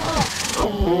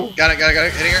 Got it.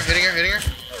 Hitting her.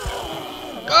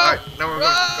 Go! Alright, now we're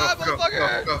Run, going.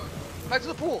 motherfucker! Go. Back to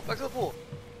the pool.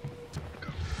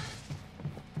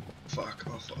 Fuck.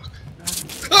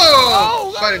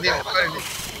 Oh, Oh! Fighting go. demon.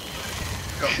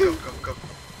 Go.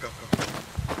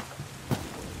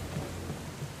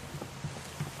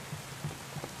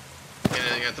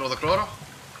 You gonna throw the chloro?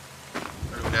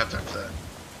 Or do we have time for that?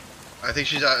 I think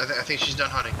she's done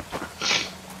hunting.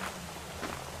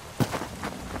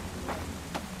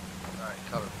 Alright,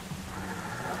 cover.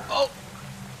 Oh!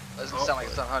 Doesn't sound like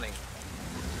it's done hunting.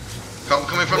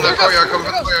 Coming from the courtyard.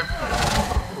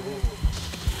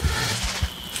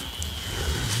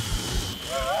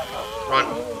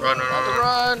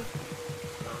 Run.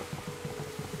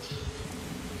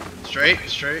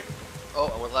 Straight. Oh,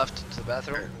 I went left to the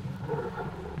bathroom.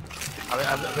 I'm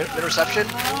in reception.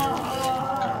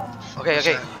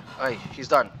 Okay. Alright, she's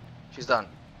done.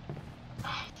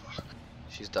 Oh, fuck.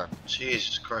 She's done.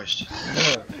 Jesus Christ.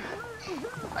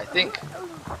 I think.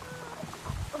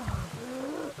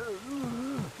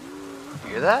 You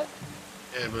hear that?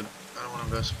 Yeah, but I don't want to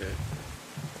investigate.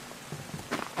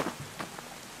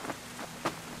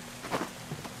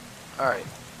 Alright.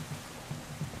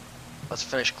 Let's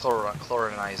finish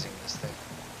chlorinizing this thing.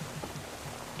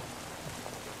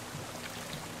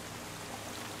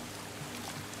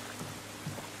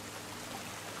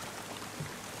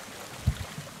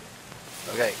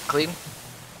 Okay, clean.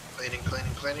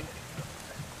 Cleaning.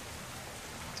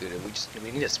 Dude,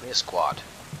 we need a squad.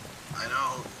 I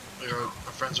know. Our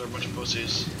friends are a bunch of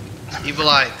pussies. Evil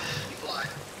Eye.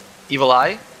 Evil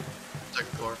Eye?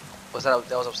 Second floor. Was that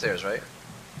was upstairs, right?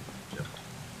 Yep.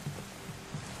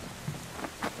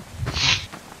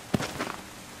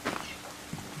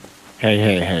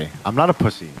 Hey. I'm not a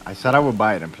pussy. I said I would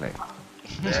buy it and play.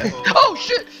 Oh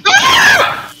shit!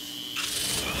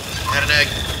 Had an egg.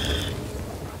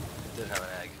 Did have an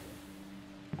egg.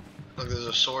 Look, there's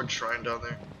a sword shrine down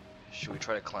there. Should we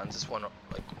try to cleanse this one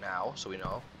like now so we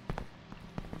know?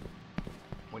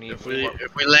 We need If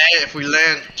we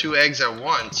land 2 eggs at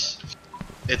once,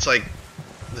 it's like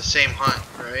the same hunt,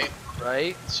 right?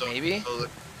 right? So Maybe? so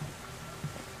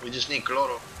we just need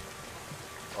chloro.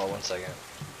 Oh, 1 second.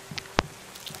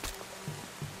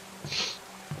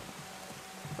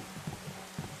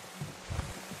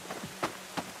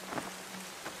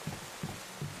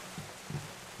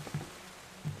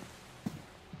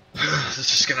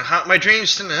 This is gonna haunt my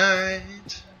dreams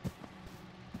tonight.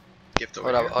 Gift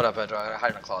over Hold up, Pedro. I gotta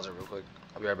hide in a closet real quick.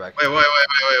 I'll be right back. Wait,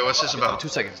 what's this about? 2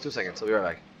 seconds. 2 seconds. I'll be right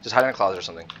back. Just hide in a closet or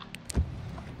something.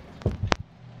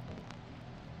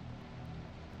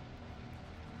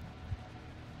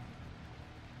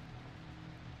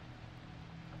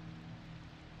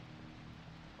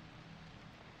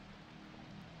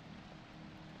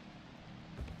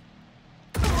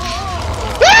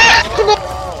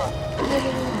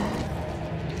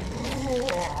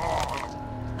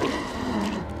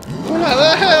 What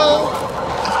the hell?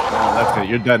 Oh, that's it.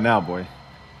 You're dead now, boy.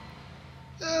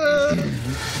 You're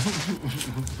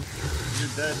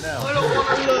dead now. I don't want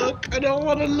to look. I don't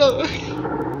want to look.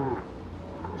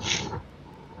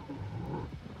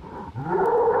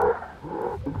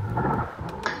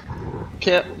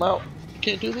 I'm out.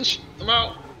 Can't do this. I'm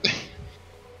out.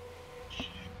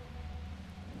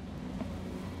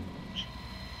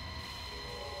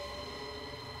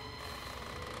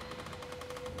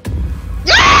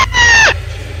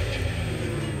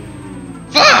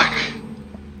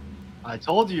 I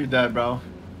told you you're dead, bro.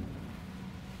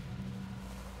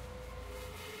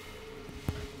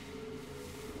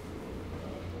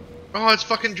 Oh, it's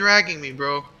fucking dragging me,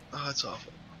 bro. Oh, that's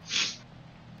awful.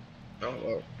 Oh,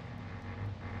 well.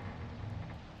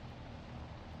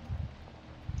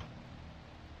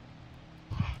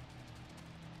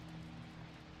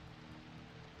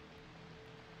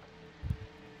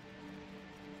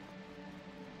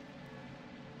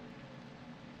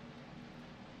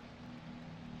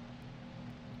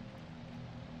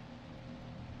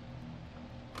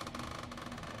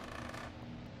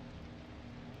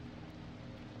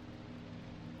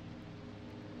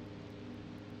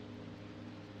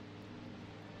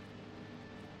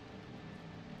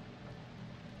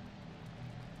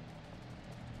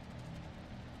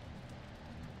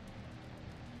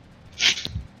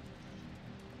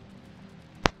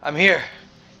 I'm here.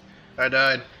 I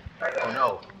died. Oh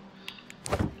no.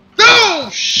 No!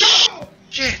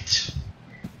 Shit!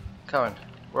 Coming.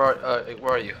 Where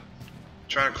are you?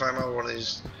 Trying to climb out one of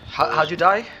these. How'd you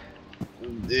die?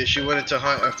 She went into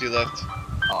hunt after you left.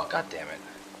 Oh, god damn it.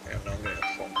 Yeah, no, I'm getting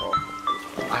a phone call.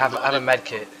 I have a med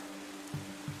kit.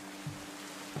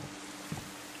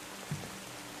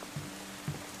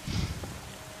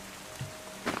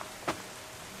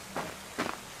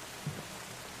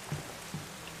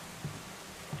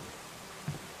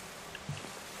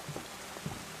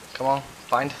 Come on,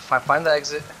 find the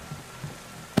exit.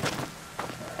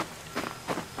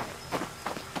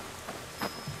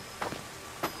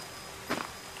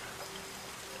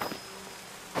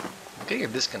 I'm getting a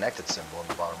disconnected symbol on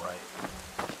the bottom right.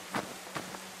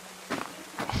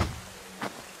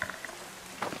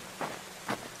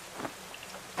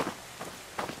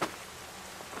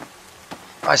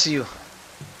 I see you.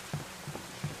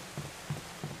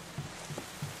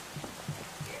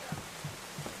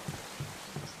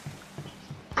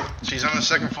 She's on the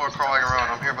second floor crawling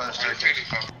around. I'm here by the staircase.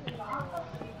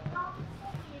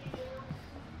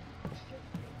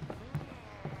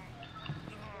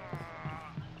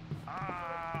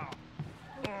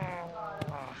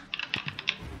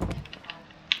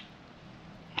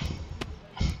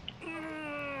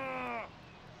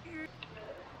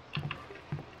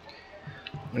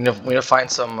 We need to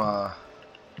find some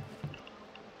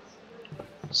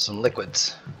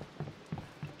liquids.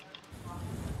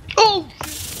 Oh!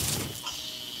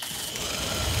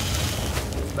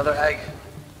 Another egg.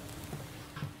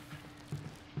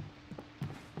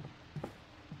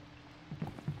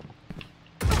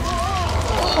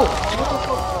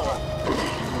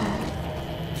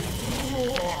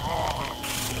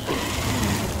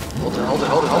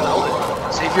 Hold it.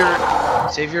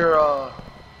 Save your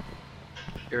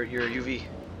UV.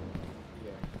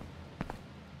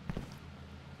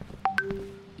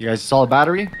 You guys saw a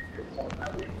battery?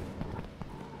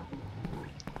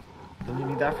 Don't you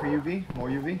need that for UV? More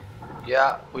UV?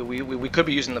 Yeah, we could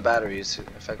be using the batteries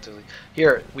effectively.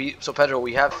 Here, so Pedro,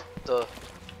 we have the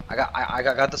I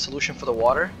got the solution for the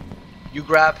water. You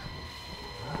grab.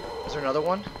 Is there another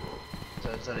one?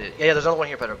 Is that it? Yeah, there's another one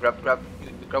here, Pedro. Grab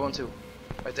one too.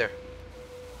 Right there.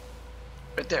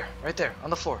 Right there, on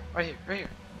the floor. Right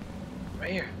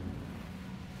here.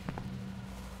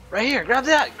 Grab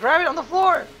that. Grab it on the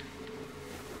floor.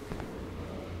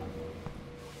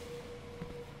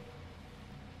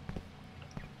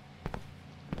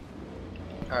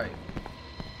 All right.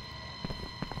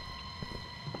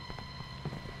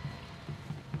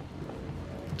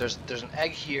 There's an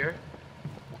egg here.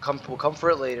 We'll come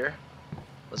for it later.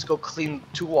 Let's go clean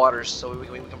 2 waters so we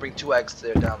can bring 2 eggs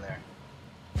down there.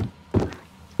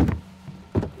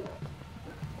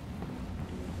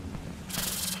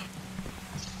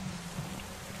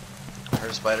 I heard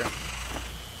a spider.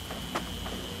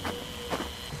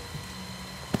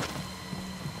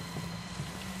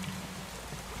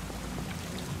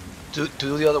 Do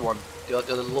the other one. The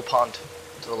other little pond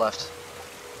to the left.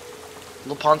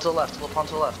 Little pond to the left.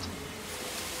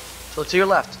 So to your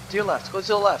left. Go to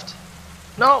the left.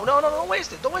 No, don't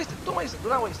waste it. Do not waste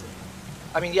it.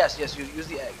 I mean, yes, use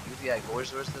the egg. But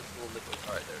where's the little liquid?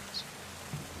 Alright, there it is.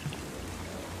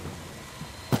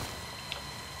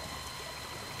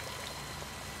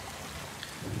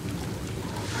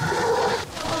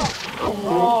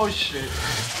 Oh shit.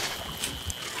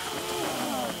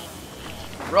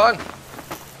 Run!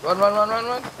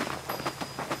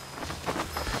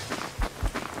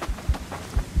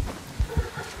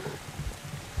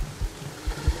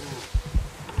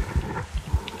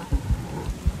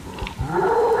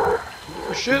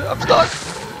 Oh shit, I'm stuck!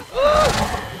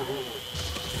 Ah!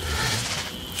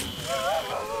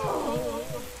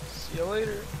 See you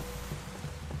later.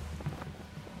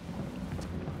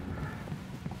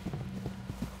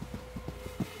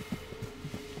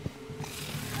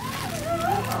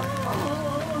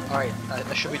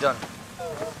 That should be done.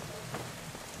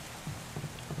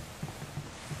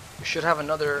 We should have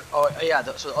another. Oh yeah.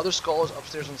 So the other skull is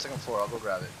upstairs on the second floor. I'll go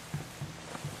grab it.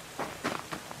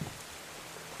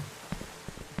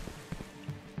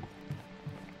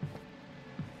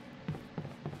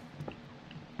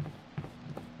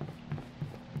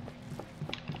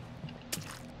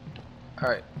 All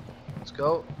right. Let's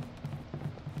go.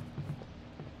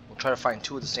 We'll try to find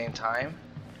two at the same time.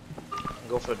 And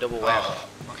go for a double whammy. Oh,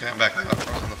 okay, I'm back. I was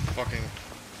on the fucking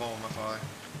phone with my father.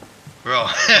 Bro,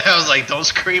 I was like, don't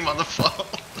scream on the phone.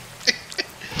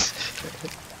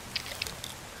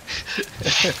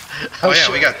 Oh yeah,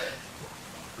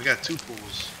 we got two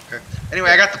pools. Okay. Anyway,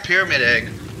 I got the pyramid egg,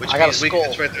 which I got means a skull.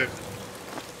 it's right there.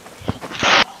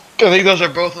 I think those are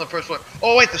both on the first floor.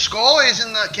 Oh wait, the skull is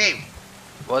in the cave.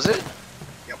 Was it?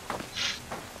 Yep.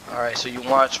 All right. So you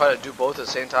want to try to do both at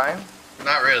the same time?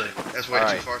 Not really. That's way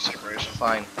Alright. too far separation.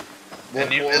 Fine.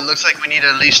 It looks like we need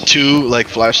at least two like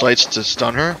flashlights to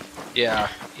stun her. Yeah.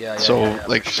 So yeah,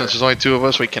 like for since sure. there's only two of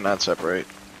us, we cannot separate.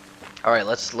 All right.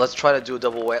 Let's try to do a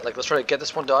double whammy. Like let's try to get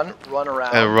this one done, run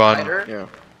around, Run. hide her, Yeah.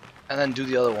 and then do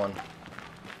the other one.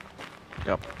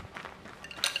 Yep.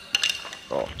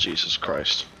 Oh Jesus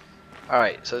Christ. All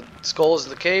right. So skull is in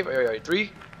the cave. All right. 3,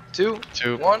 2,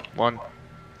 2, 1. 1.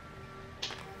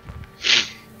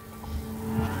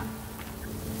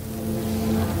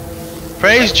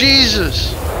 Praise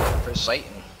Jesus! For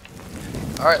Satan.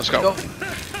 All right. Let's Let's go.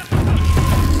 go.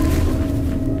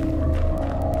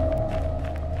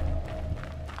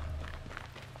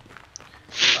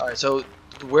 All right. So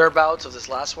whereabouts of this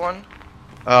last one?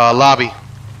 Lobby.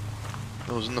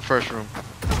 It was in the first room.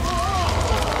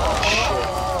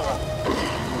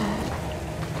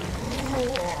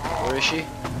 Where is she?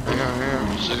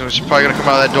 Yeah. She's probably gonna come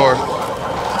out of that door.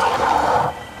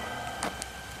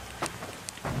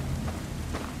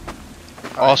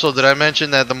 Also, did I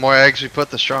mention that the more eggs we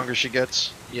put, the stronger she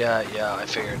gets? Yeah. I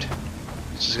figured.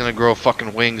 She's gonna grow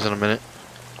fucking wings in a minute.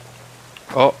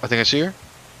 Oh, I think I see her.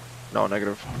 No,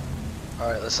 negative. All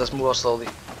right. Let's move on slowly.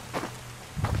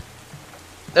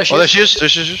 There she Oh, is. there she is. There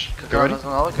she is. Get ready. Get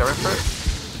ready for it.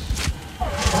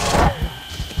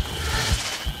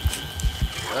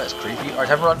 That's creepy. Alright,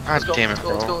 have a run. Let's go. damn it,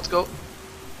 Let's go. Let's bro. go.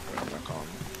 Let's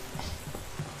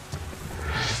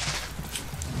go.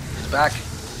 He's back.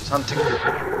 He's hunting.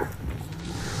 I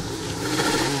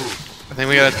think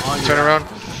we gotta turn around.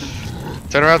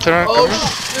 Turn around. Turn around. Oh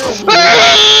Come here.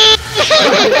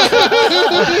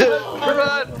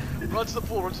 Run! Run to the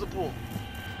pool. Run to the pool.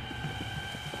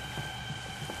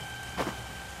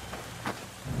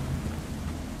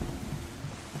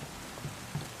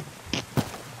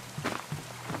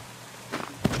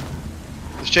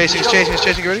 He's chasing.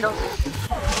 Get ready?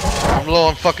 I'm low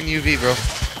on fucking UV, bro.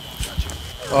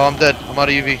 Oh, I'm dead. I'm out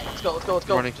of UV. Let's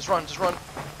go. Running. Just run.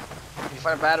 If you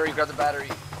find a battery, grab the battery.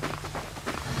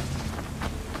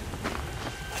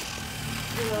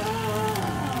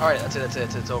 Alright, that's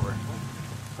it. It's over.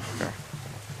 Okay.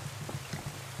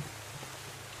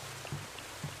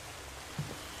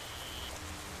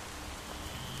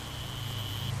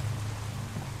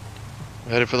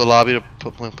 Headed for the lobby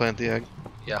to plant the egg.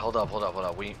 Yeah, hold up.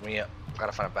 We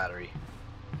gotta find a battery.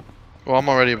 Well, I'm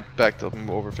already backed up. I'm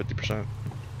over 50%.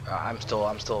 I'm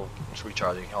still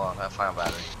recharging. Hold on, I gotta find a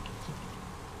battery.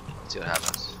 Let's see what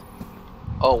happens.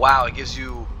 Oh wow, it gives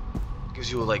you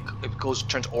like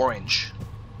turns orange.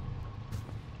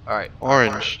 All right.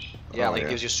 Orange. Yeah, Oh, like it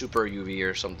gives you super UV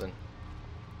or something.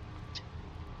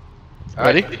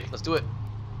 Ready? Alright, let's do it.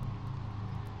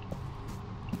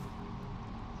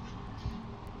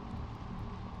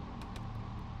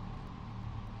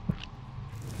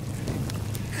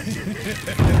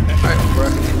 Alright, we're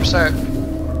at 50%.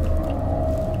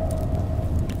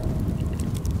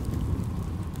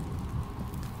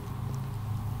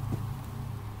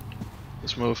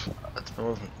 Let's move. Let's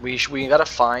move. We gotta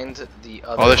find the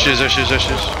other. Oh, there she is. No,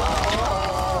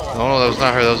 that was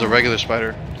not her. That was a regular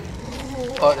spider.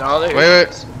 Oh, no, there Wait. it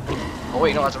is. Oh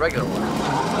wait, no, that's a regular one.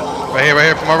 Right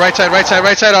here, from our right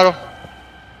side, Otto.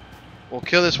 We'll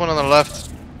kill this one on the left.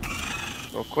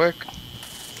 Real quick.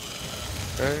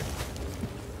 Okay.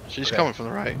 She's Okay. coming from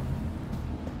the right.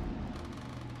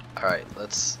 All right,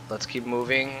 let's keep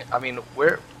moving. I mean,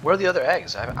 where are the other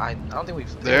eggs? I don't think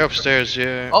we've. They're upstairs,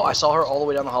 yeah. Oh, I saw her all the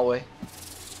way down the hallway.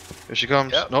 Here she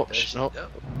comes. Yep, Nope, there's- nope.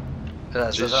 Yep.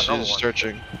 There's She's another one.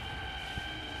 searching.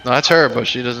 No, that's her, but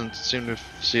she doesn't seem to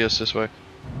see us this way.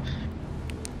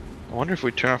 I wonder if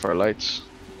we turn off our lights.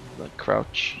 Like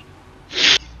crouch.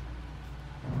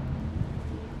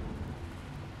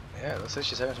 Yeah, looks like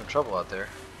she's having some trouble out there.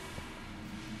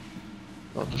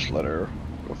 I'll just let her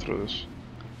go through this.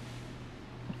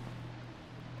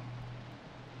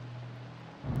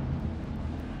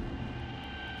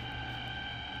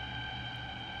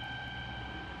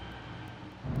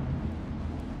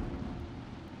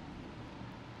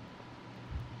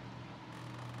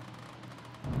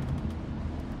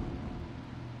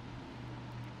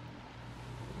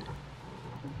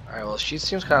 Alright, well, she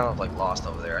seems kind of like lost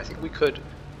over there. I think we could.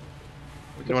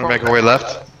 You want to make our way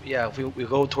left? Yeah, if we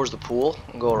go towards the pool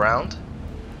and go around.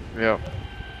 Yeah.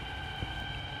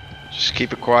 Just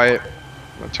keep it quiet.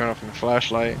 I'm gonna turn off my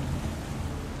flashlight.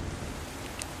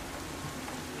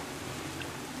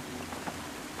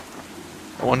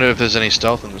 I wonder if there's any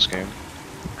stealth in this game.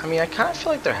 I mean, I kind of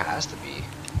feel like there has to be.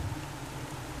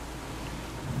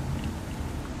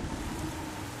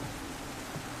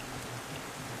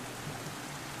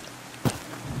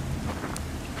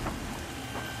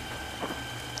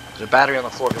 There's a battery on the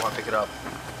floor if you want to pick it up.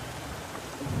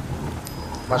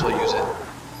 Might as well use it.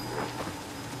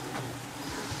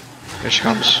 Here she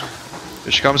comes.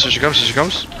 Here she comes, here she comes, here she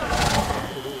comes.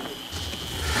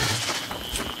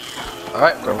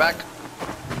 Alright, we're back.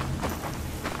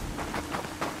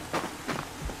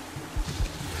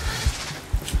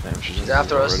 Damn, she's He's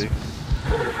after us. already.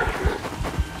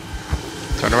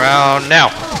 Turn around now.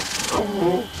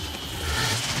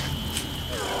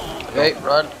 Okay,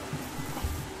 run.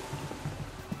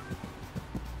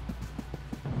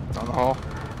 Down the hall.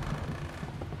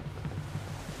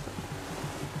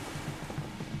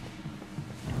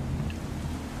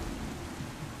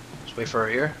 Just wait for her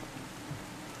here.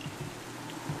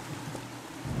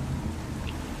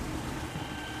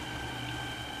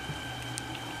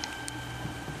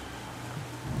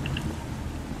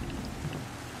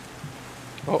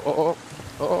 Oh.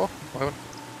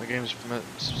 My game's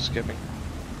skipping.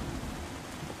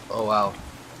 Oh wow.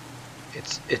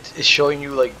 It's showing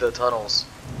you like the tunnels.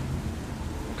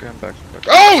 Okay, I'm back.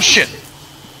 Oh shit!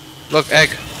 Look, egg.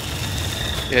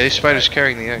 Yeah, these spiders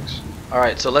carrying the eggs. All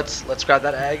right, so let's grab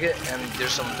that egg, and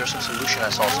there's some solution I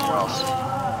saw somewhere else.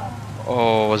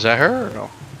 Oh, was that her or no?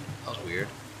 That was weird.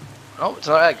 Oh, it's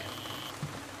another egg.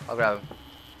 I'll grab him.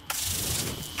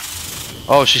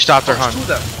 Oh, she stopped her There's two hunt.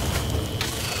 of them.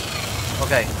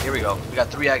 Okay, here we go. We got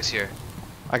 3 eggs here.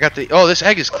 I got the. Oh, this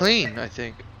egg is clean. I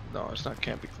think. No, it's not.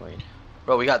 Can't be clean.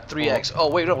 Bro, we got 3 eggs. Oh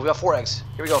wait, no, we got 4 eggs.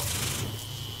 Here we go.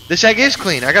 This egg is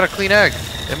clean. I got a clean egg.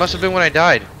 It must have been when I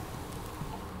died.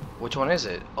 Which one is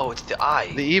it? Oh, it's the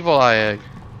eye. The evil eye egg.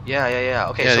 Yeah.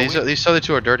 Okay, Yeah, so these other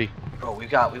two are dirty. bro, we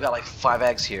got like 5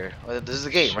 eggs here. This is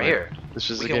the game right here. This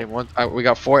is We the can- game. We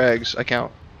got 4 eggs. I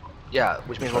count. Yeah,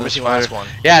 which means we're Another missing the last spider. one.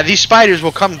 Yeah, these spiders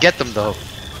will come get them though.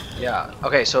 Yeah.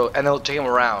 Okay, so and they'll take them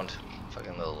around.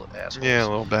 Fucking little assholes. Yeah,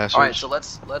 little bastards. All right, so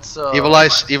let's. Evil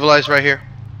eyes right here.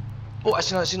 Oh, I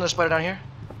see another spider down here.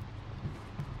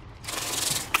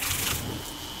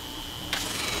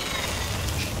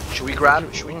 Should we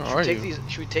grab? Should we take these?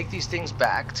 Should we take these things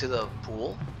back to the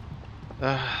pool?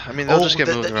 I mean, they'll just get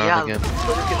moving around again.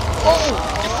 Oh!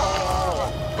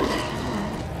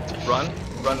 Run!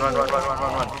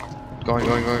 Going.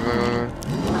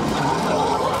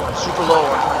 Super low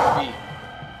on B.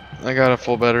 I got a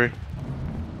full battery.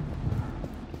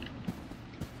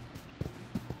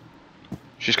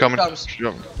 She's coming. Here comes. She's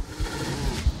coming.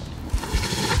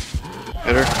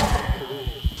 Hit her.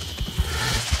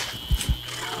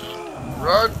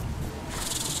 Run!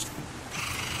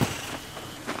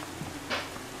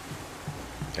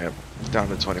 Yep, down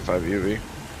to 25 UV.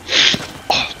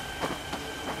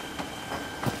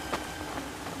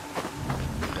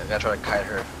 I gotta try to kite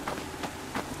her.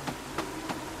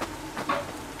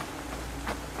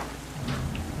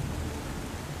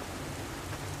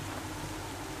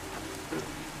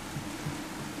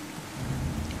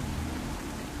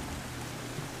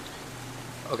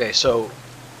 Okay, so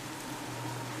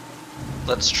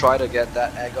let's try to get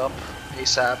that egg up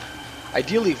ASAP.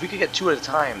 Ideally, if we could get 2 at a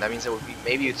time, that means it would be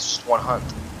maybe it's just 1 hunt.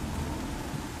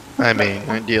 I mean,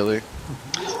 ideally.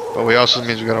 But we also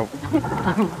means we gotta.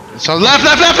 So left!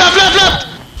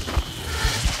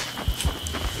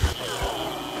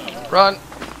 Run!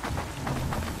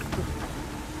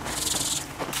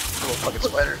 Little fucking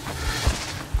spider.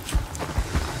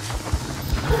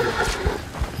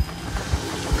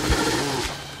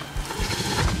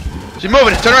 She's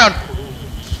moving. Turn around.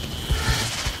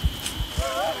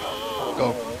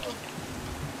 Go.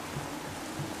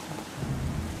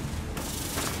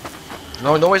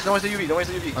 No waste the UV, no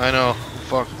waste the UV. I know.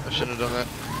 Fuck. I shouldn't have done that.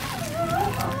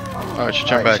 Alright, she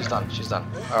turned back. She's done.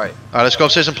 Alright. Alright, let's go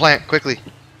upstairs and plant quickly.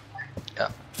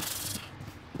 Yeah.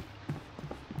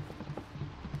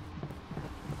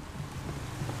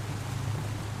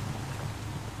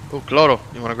 Oh, Cloro.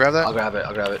 You wanna grab that? I'll grab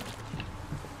it.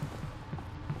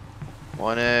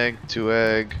 1 egg, 2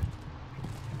 egg.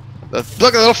 Look, the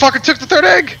little fucker took the 3rd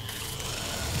egg!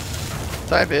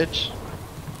 Die, bitch.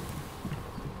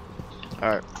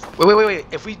 Alright. Wait.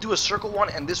 If we do a circle one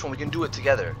and this one, we can do it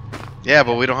together. Yeah,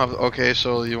 but we don't have. Okay,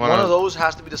 so you wanna. One of those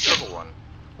has to be the circle one.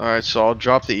 Alright, so I'll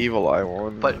drop the evil eye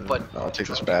one. But I'll take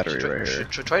this battery right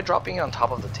here. Should try dropping it on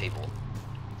top of the table.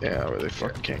 Yeah, where they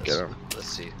fucking can't get him. Let's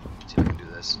see. Let's see if I can do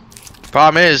this.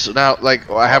 Problem is now, like,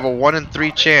 I have a 1 in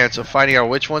 3 chance of finding out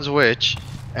which one's which,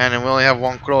 and then we only have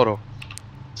one Cloro.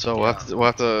 So we'll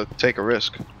have to take a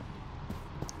risk.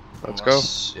 Let's go.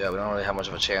 Yeah, we don't really have much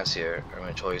of a chance here. Or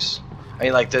any choice. I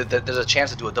mean, like, there's a chance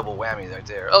to do a double whammy right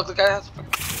there. Oh, the guy has.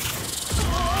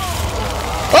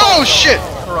 Oh shit!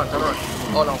 Don't run!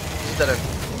 Oh no, he's dead end.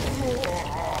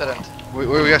 Dead end.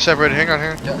 We got separated. Hang on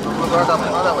here. Yeah, go that way.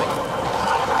 Not that way.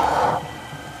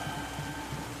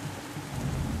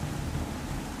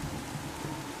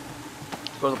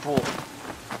 Go to the pool.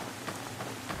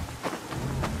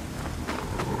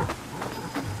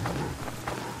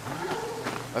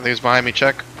 I think it's behind me.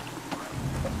 Check.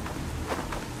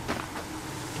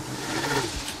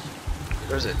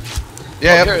 Where is it?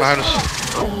 Yeah, Oh, here it behind is. us.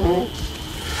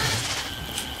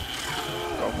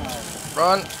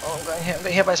 Run! Oh, I'm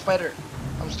getting hit by a spider.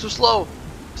 I'm too slow.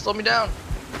 Slow me down.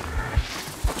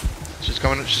 She's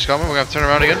coming. She's coming. We're gonna have to turn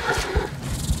around again.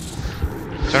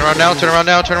 Turn around now. Turn around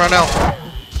now. Turn around now.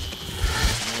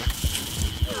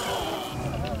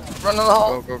 Run in the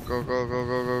hall.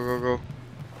 Go.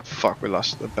 Fuck, we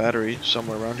lost the battery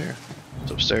somewhere around here.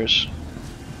 It's upstairs.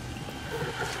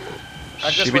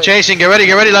 She be chasing. Get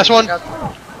ready. Last one.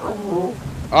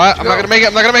 Alright, I'm not gonna make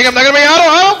it.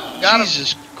 Got him.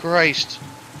 Jesus Christ.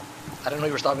 I didn't know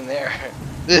you were stopping there.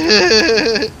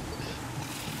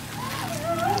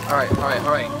 Alright.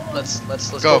 Let's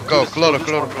Go, do go. this.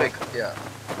 Cloro. Yeah.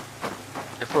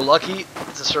 If we're lucky,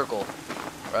 it's a circle.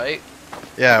 Right?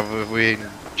 Yeah, we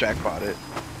jackpot it.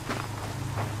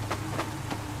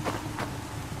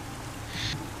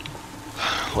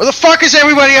 Where the fuck is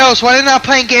everybody else? Why are they not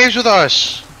playing games with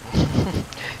us?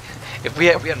 If we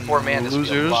had 4 man, this would be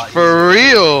a Losers, lot for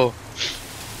real.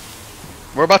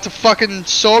 We're about to fucking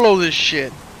solo this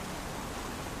shit.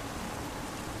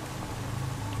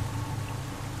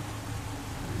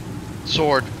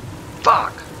 Sword.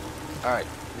 Fuck! Alright,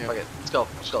 Yeah. fuck it. Let's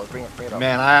go. Bring it up.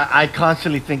 Man, I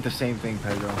constantly think the same thing,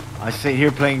 Pedro. I sit here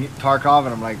playing Tarkov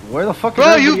and I'm like, where the fuck is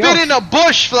Bro, you've everybody been else? in a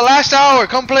bush for the last hour.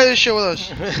 Come play this shit with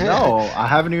us. No, I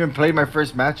haven't even played my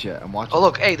first match yet. I'm watching. Oh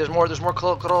look, hey, there's more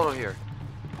Cloro here.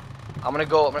 I'm gonna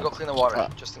go clean the water,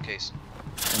 just in case.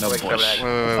 No Wait, grab bush. that.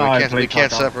 Wait, Oh, I we played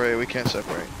can't Tarkov. separate. We can't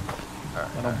separate.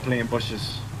 I don't play in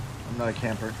bushes. I'm not a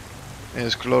camper.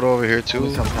 There's Cloro over here too.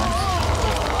 Only sometimes.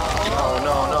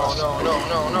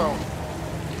 No.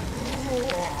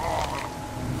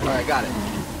 Alright, got it.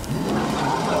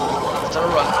 It's on a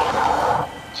run.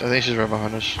 So I think she's right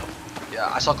behind us. Yeah,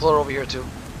 I saw Cloro over here too.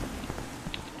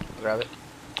 I'll grab it.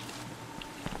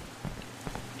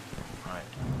 Alright.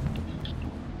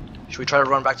 Should we try to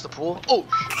run back to the pool? Oh!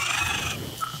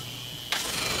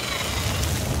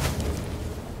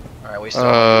 Alright, we still.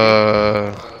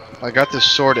 I got this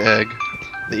sword egg.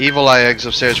 The evil eye egg's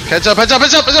upstairs. Heads up!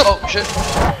 Oh, shit.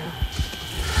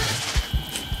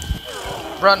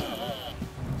 Run.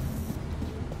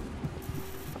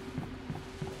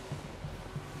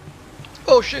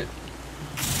 Oh, shit.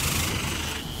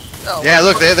 Oh, Yeah,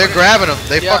 look, they're grabbing them.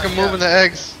 They Yeah, fucking yeah. moving the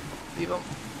eggs. Leave him.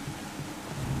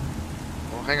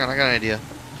 Oh, hang on, I got an idea.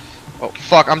 Oh,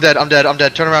 fuck, I'm dead.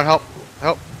 Turn around, help.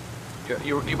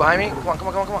 You behind me? Come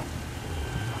on.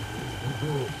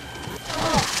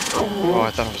 Oh,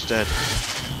 I thought I was dead.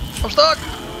 I'm stuck.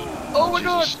 Oh my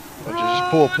god. Jesus.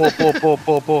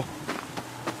 Pull.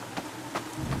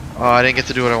 Oh, I didn't get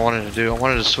to do what I wanted to do. I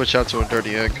wanted to switch out to a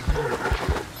dirty egg.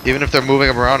 Even if they're moving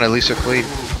them around, at least they're clean.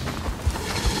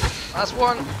 Last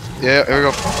one. Yeah, here we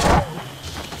go.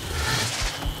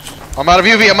 I'm out of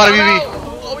UV.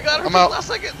 Oh, we got her. I'm out. Last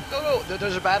second. No.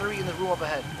 There's a battery in the room up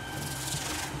ahead.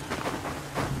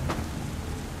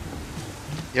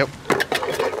 Yep.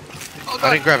 Oh, I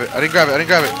didn't grab it.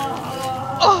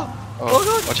 Oh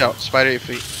god. Watch out. Spider at your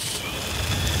feet.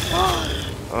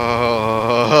 Oh.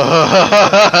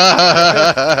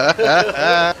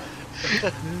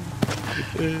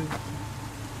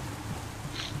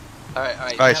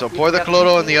 Alright, so pour the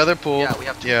Cloro in the other pool. Yeah, we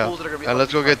have two pools that are gonna be. And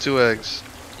let's go get 2 eggs.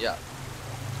 Yeah.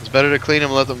 It's better to clean them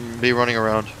and let them be running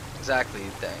around. Exactly.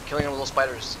 Killing them with little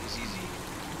spiders is easy.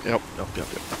 Yep. Let's go.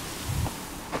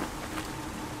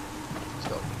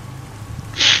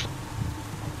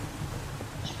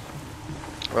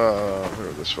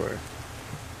 Where this way?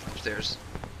 Upstairs.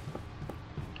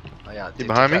 Oh yeah. You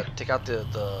behind me? Take out the.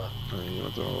 Oh, you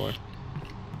went the wrong way.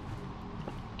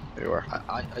 There you are.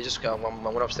 I just got one. I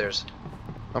went upstairs.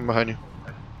 I'm behind you.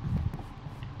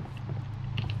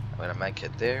 I got a med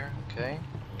kit there. Okay.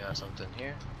 We got something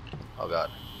here. Oh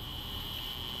god.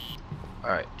 All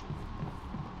right.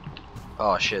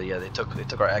 Oh shit! Yeah, they took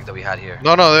our egg that we had here.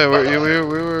 No,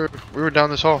 we were down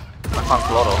this hall. I found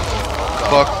Clodo.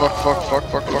 Fuck.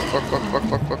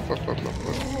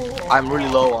 I'm really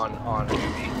low on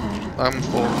UV. I'm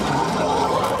full.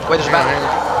 Wait, there's a battery.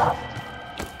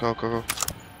 Go. All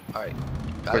right.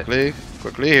 Got it.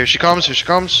 Quickly. Here she comes.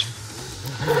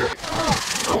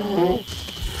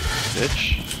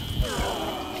 Bitch.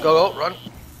 Go, run.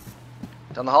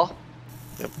 Down the hall.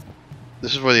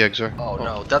 This is where the eggs are. Oh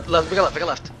no, that left. We got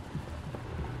left.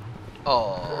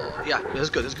 Oh yeah, this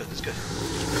is good.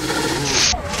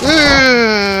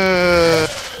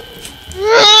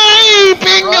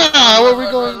 Bingo! Where are we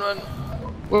going? Run.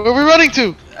 Where are we running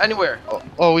to? Anywhere.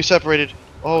 Oh, we separated.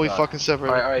 Oh, we fucking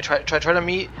separated. All right. Try to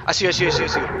meet. I see you.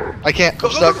 I can't. Go,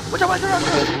 I'm stuck. Go. Watch out.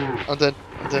 I'm dead.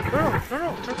 No.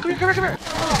 Come here.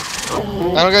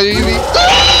 I don't got your UV.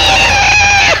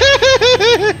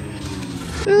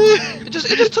 It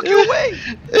just took you away.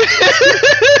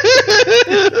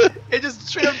 It just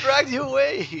straight up dragged you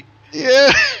away.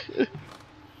 Yeah.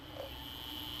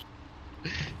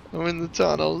 I'm in the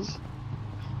tunnels.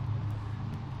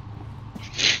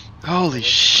 Holy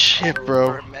shit,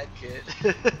 bro.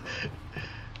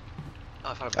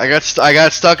 I got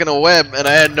stuck in a web and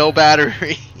I had no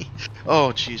battery.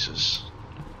 Oh Jesus.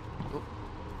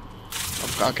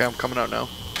 Okay, I'm coming out now.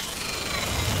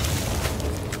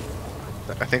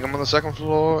 I think I'm on the second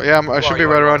floor. Yeah, I should be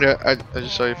right around you. I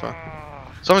just saw you.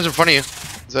 Someone's in front of you.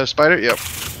 Is that a spider? Yep.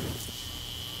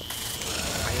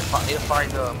 I need to find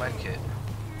the medkit.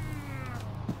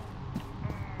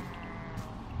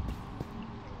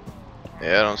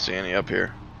 Yeah, I don't see any up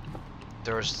here.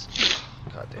 There's.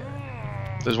 God damn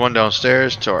it. There's one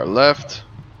downstairs to our left.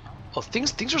 Oh,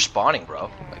 things are spawning, bro.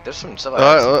 Like there's some stuff I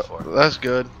haven't seen before. That's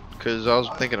good, cause I was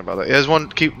thinking about that. Yeah, there's one.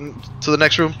 Keep to the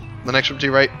next room. The next room to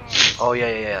your right. Oh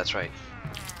yeah, that's right.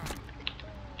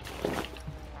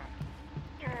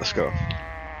 Let's go.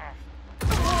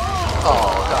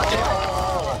 Oh god damn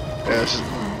it. Yeah,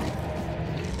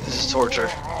 This is torture.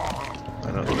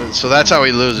 I know. So that's how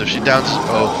we lose. If she downs us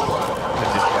both.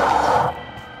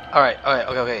 Alright,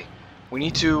 okay. We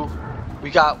need to. We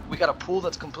got a pool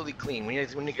that's completely clean. We need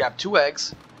to grab 2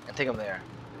 eggs and take them there.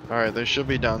 All right, they should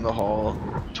be down the hall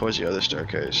towards the other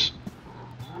staircase.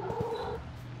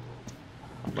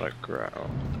 I'm gonna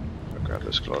grab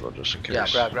this Clodo just in case.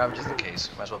 Yeah, grab it just in case.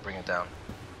 Might as well bring it down.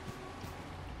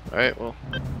 All right, well.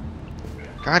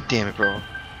 God damn it, bro.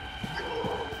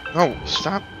 No,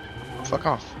 stop. Fuck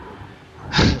off.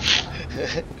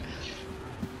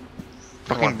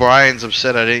 Fucking Brian's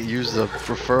upset I didn't use the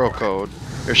referral code.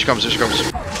 Here she comes. So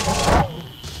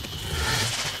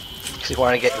you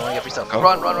wanna get free stuff.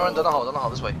 Run, down the hall,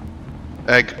 this way.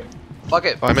 Egg. Fuck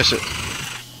it. Oh, I missed it.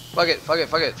 Fuck it. Don't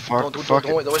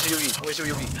waste your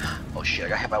UV. Oh shit, I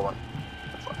got hit by one.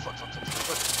 Fuck.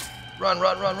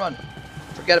 Run.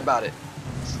 Forget about it.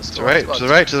 Let's To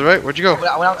the right. Where'd you go?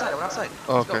 I went outside.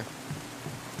 Oh, Let's okay. go.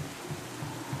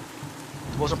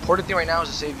 The most important thing right now is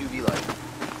to save UV light.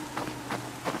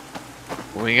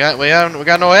 We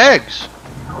got no eggs.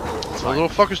 The little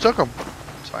fuckers took them.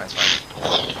 It's fine.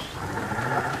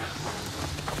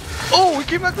 Oh, we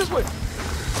came back this way.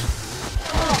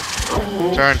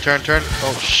 Turn.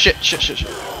 Oh shit.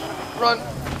 Run.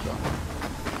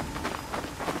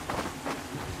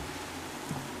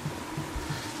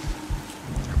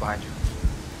 They're behind you.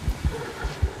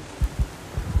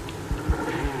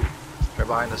 They're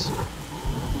behind us.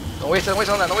 Don't waste on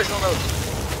that.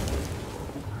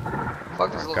 Fuck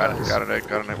this little guys. Got an egg.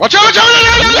 Watch out!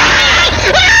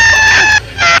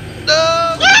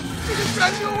 No! He just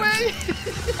dragged you away!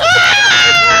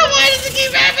 Why does it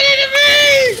keep happening to me?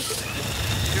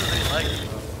 You really like it.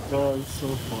 Oh, it's so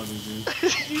funny, dude.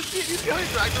 You really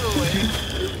dragged her away.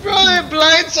 Bro, it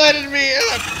blindsided me in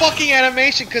that fucking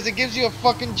animation because it gives you a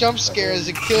fucking jump scare as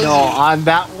it kills No, you. on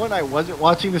that one, I wasn't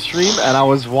watching the stream, and I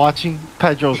was watching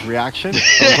Pedro's reaction. I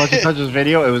was watching Pedro's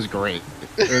video. It was great.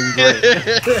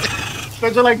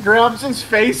 Pedro like grabs his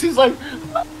face. He's like,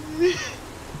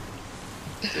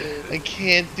 I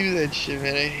can't do that shit,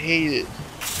 man. I hate it.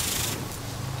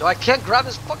 No, I can't grab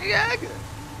this fucking egg!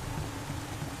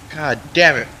 God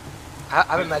damn it. I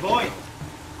haven't met you. Alright,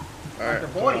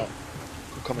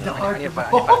 I'm coming out. I need to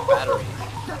find battery.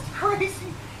 that's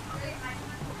crazy.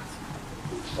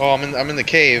 Oh, I'm in the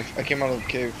cave. I came out of the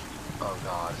cave. Oh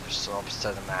god, there's so opposite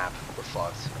of the map. We're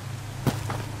fucked.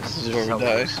 This is where how we it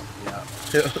die. works.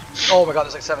 Yeah. Oh my god,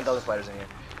 there's like 7,000 spiders in here.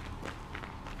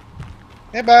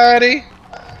 Hey, buddy.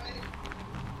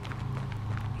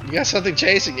 You got something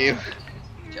chasing you.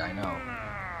 Yeah, I know.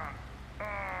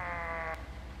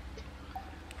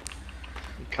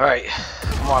 Alright,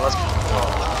 come on, let's go.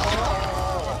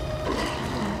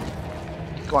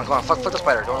 Come on, come on. Fuck the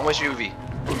spider. Don't waste your UV.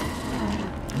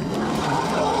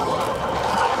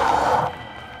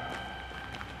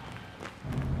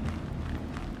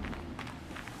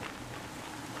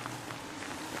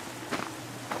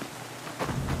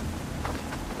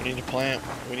 We need to plant.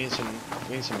 We need some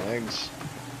eggs.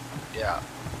 Yeah.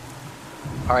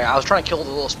 Alright, I was trying to kill the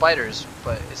little spiders,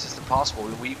 but it's just impossible.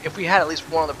 If we had at least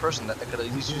one other person that could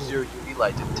at least use their UV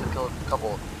light to kill a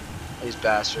couple of these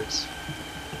bastards.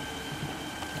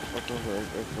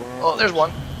 Oh, there's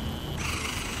one.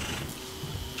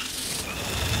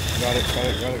 Got it.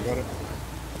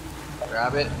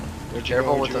 Grab it. Where'd you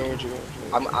Careful go? with Where'd you go?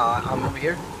 I'm over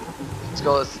here. Let's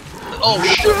go. Oh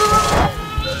shit!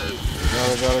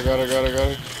 Got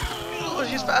it. Oh,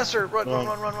 she's faster. Run.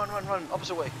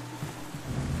 Opposite way.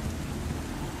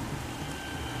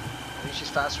 I think she's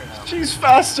faster now. She's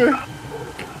faster.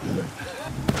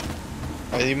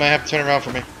 You might have to turn around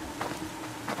for me.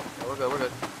 Yeah, we're good.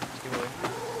 Let's keep moving.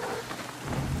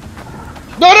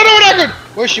 No, we're not good!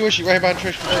 Where's she? Right here behind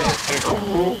Trish.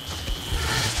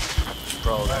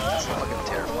 Bro, that's fucking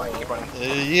terrifying. Keep running.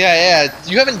 Yeah.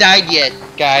 You haven't died yet,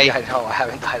 guy. Yeah, I know. I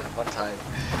haven't died one time.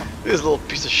 This little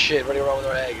piece of shit running around with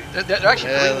our egg. They're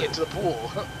actually bringing it to the pool.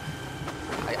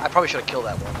 I probably should have killed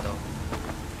that one though.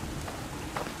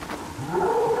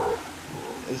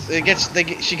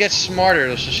 She gets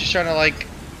smarter, so she's trying to like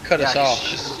cut us off.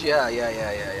 Yeah.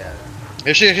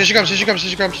 Here she comes.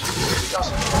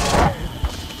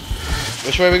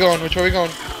 Which way are we going?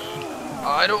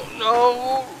 I don't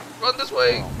know. Run this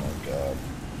way. Oh my god.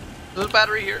 There's a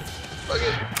battery here. Fuck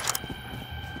it.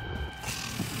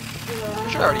 I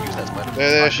should already use that spider.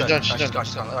 There, she's done.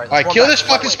 Alright, kill this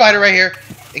fucking spider right here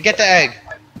and get the egg.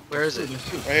 Where is it?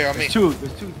 Right here on me.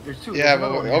 There's two. Yeah,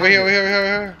 but over here.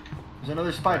 There's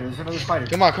another spider.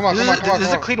 Come on. This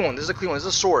is a clean one. This is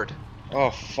a sword. Oh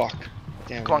fuck.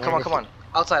 Damn. Come on.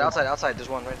 Outside. There's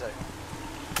one right there.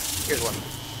 Here's one.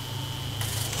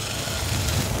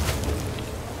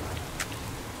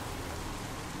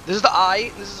 This is the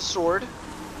eye. This is the sword.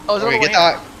 Oh, there's another one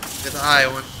here. Get the eye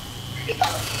one.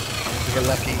 If you're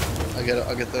lucky, I'll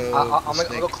get the. I'll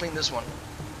go clean this one.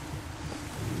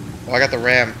 Oh, I got the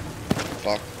ram.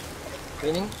 Fuck.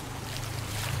 Cleaning.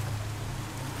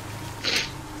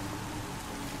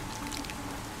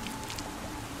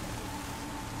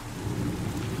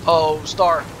 Oh,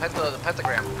 star. The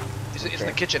pentagram. It's in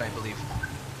the kitchen, I believe.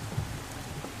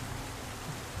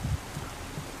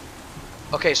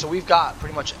 Okay, so we've got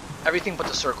pretty much everything but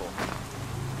the circle.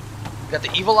 We got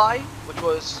the evil eye, which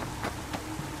was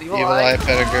the evil eye.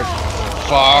 Pedigree.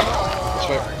 Fuck. This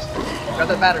way. Grab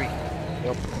that battery.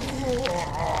 Yep.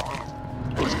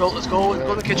 Let's go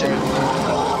to the kitchen.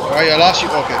 Alright, I lost you.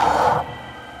 Okay.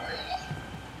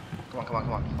 Come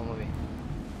on. Come with me.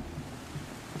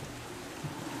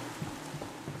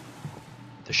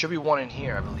 There should be one in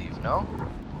here, I believe. No?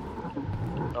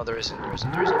 No, there isn't.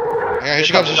 Yeah, here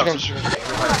she comes. Here we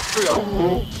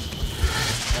go.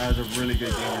 That is a really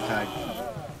good gamer tag.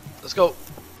 Let's go.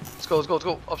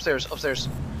 Upstairs.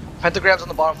 Pentagram's on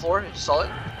the bottom floor. You saw it?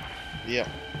 Yeah.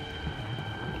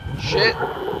 Shit.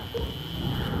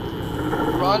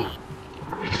 Run.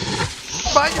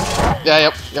 Find you.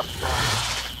 Yeah, yep.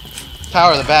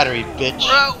 Power the battery, bitch.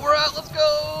 We're out. Let's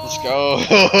go.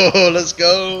 Let's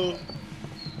go.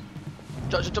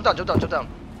 Jump down.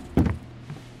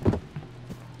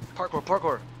 Parkour.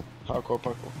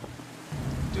 Parkour.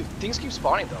 Dude, things keep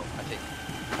spawning though, I think.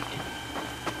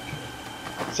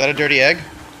 Is that a dirty egg?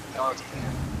 No,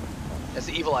 it's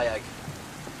the evil eye egg.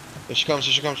 Here she comes.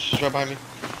 She's right behind me.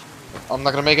 I'm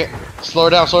not gonna make it. Slow her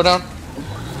down.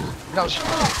 No,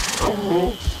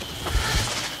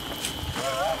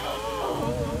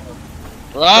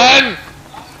 Run!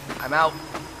 I'm out.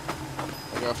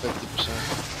 I got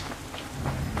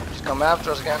 50%. Just come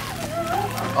after us again.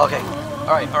 Okay.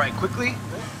 Alright, quickly.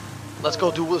 Let's go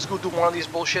do one of these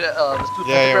bullshit let's do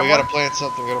the Yeah, we gotta one. plant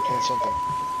something.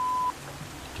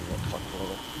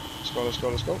 Let's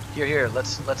go. Here,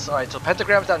 let's alright, so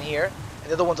pentagram's down here, and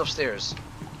the other one's upstairs.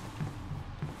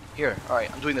 Here,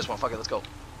 alright, I'm doing this one, fuck it, let's go.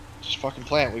 Just fucking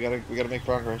plant. We gotta make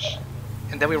progress.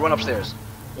 And then we run upstairs.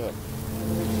 Yeah.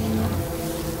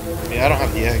 Yeah, I don't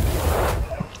have the egg.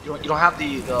 You don't have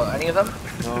the any of them?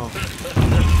 No.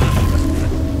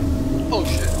 Oh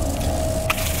shit.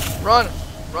 Run,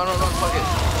 fuck it.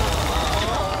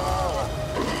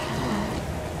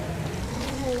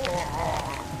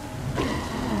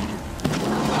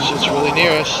 This shit's really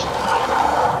near us.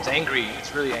 It's angry,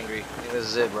 it's really angry. I think this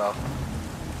is it, bro.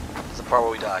 This is the part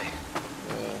where we die.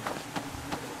 Yeah.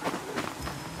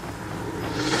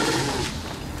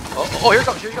 Oh, here it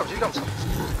comes.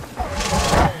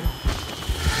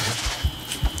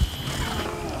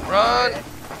 Run!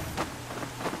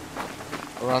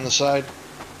 Around the side.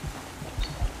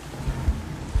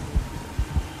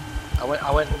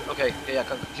 I went, okay, yeah,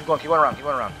 keep going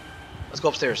around. Let's go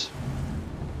upstairs.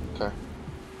 Okay.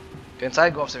 Get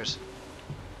inside, go upstairs.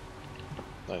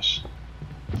 Nice.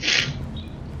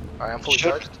 Alright, I'm fully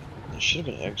charged. There should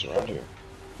have been eggs around here.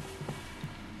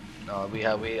 No,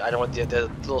 I don't want the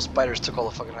little spiders took all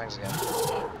the fucking eggs again.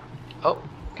 Oh,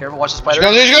 careful, watch the spider.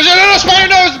 No, spider,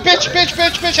 no, bitch,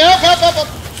 help.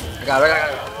 I got it.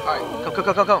 Alright,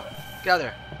 come. Get out of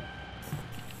there.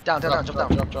 Down, jump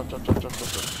down. Drop.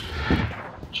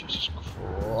 Jesus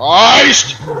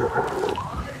Christ!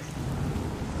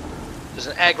 There's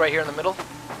an egg right here in the middle.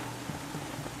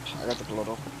 I got the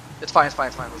glodo. It's fine.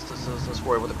 Let's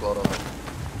worry about the glodo.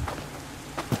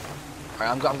 Alright,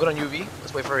 I'm good on UV.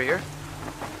 Let's wait for her here.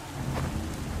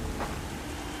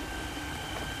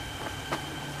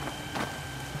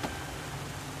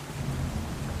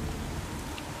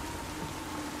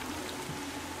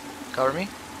 Cover me?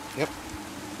 Yep.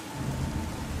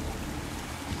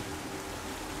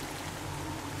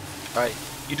 Alright,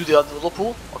 you do the other little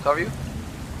pool, I'll cover you.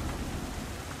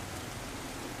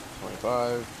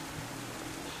 25,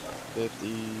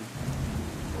 50.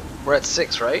 We're at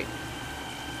 6, right?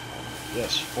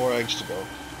 Yes, 4 eggs to go.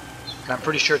 And I'm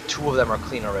pretty sure 2 of them are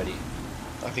clean already.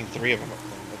 I think 3 of them are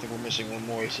clean. I think we're missing one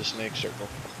more. It's a snake circle.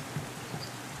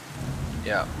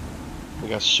 Yeah. We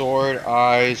got sword,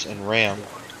 eyes, and ram.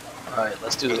 Alright,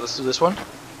 let's do this one.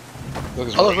 Look,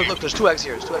 there's 2 eggs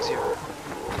here.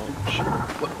 Oh, shit.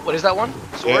 What is that one?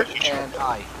 Sword Yeah, and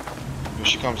eye. Here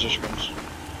she comes.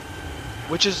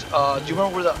 Which is, do you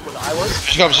remember where the eye was?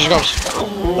 Here she comes.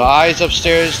 The eye's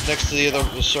upstairs next to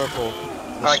the circle.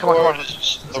 Alright, come on.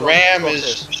 The ram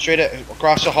is straight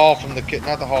across the hall from not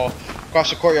the hall, across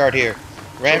the courtyard here.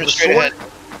 Ram is straight ahead.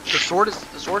 The sword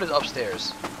is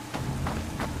upstairs.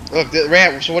 Look, the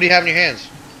ram. So what do you have in your hands?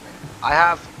 I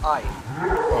have eye.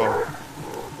 Oh.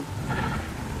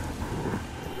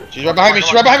 She's right behind me.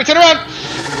 Turn around.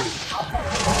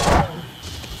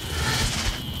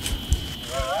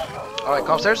 Alright,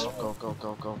 come upstairs. Go.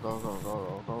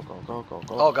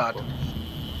 Oh god.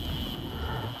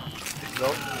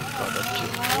 Go.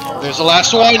 There's the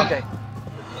last one.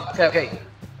 Okay.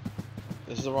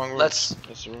 This is the wrong room. Let's.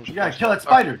 That's the room. You gotta kill that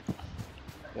spider.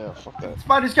 Yeah, fuck that.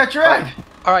 Spider's got your egg.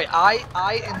 Alright, eye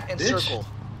and circle.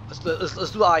 Let's do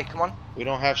the eye. Come on. We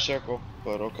don't have circle,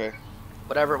 but okay.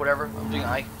 Whatever. I'm doing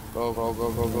eye. Go.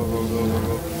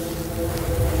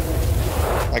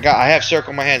 I have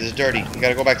circle in my hands. It's dirty. You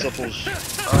gotta go back to the pools.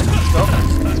 Alright,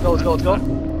 let's go.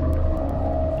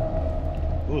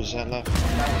 Who is that left?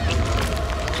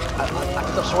 I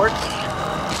picked up sword.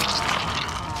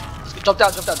 Jump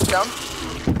down.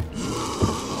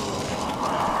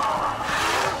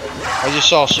 I just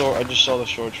saw the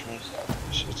sword.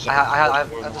 I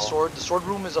have the sword. The sword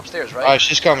room is upstairs, right? Alright,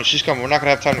 she's coming. We're not gonna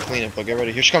have time to clean it, but get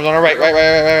ready. Here she comes on our right.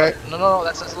 Right. No,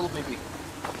 that's a little baby.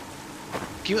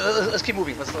 Let's keep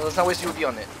moving. Let's not waste UV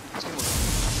on it. Let's keep moving.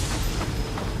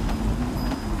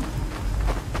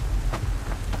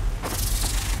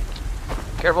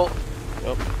 Careful.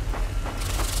 Yep.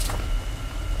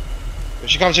 Here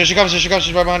she comes. She's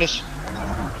right behind us.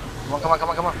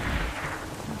 Come on.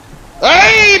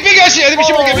 Hey, big ass! I think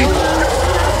she might get me.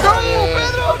 No,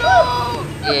 Pedro, no!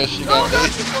 Yeah, she got me.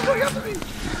 She's going after me.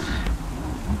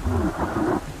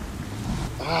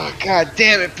 Oh, god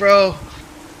damn it, bro.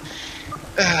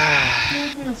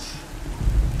 That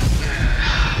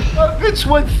bitch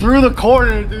went through the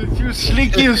corner, dude. She was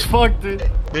sneaky as fuck, dude. I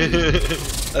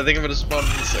think I'm gonna spawn on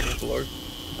the 2nd floor.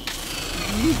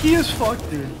 Sneaky as fuck,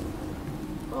 dude.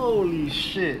 Holy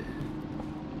shit.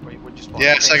 Where'd you spawn?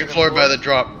 Yeah, Okay, 2nd floor by the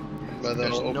drop. By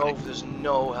the opening. There's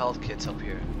no health kits up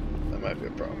here. That might be a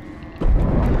problem.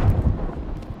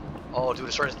 Oh, dude,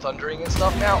 it started thundering and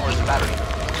stuff now, or is it battery?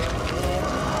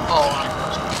 Oh,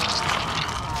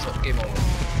 so, game over.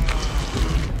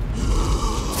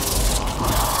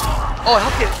 Oh,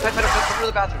 health kit! Better go to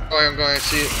the bathroom. Oh, I'm going to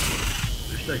see it.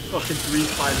 There's like fucking 3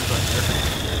 spiders right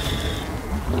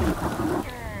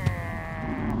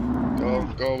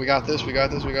there. Go. We got this.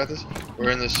 We're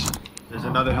in this. There's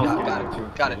another health kit Got it. too.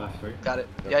 Got it. Left, right? Got it.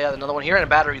 Yeah, another one here and a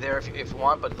battery there if you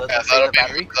want, but let's Yeah, save the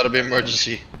battery. that'll be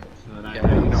emergency. So then Yeah,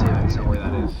 you know, save it. you know where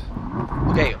that is.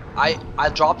 Okay, I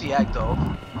dropped the egg though.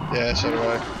 Yeah, so do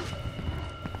I.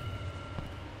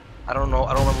 I don't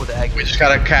remember what the egg We is. just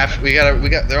gotta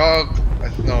they're all,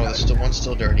 no, one's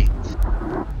still dirty.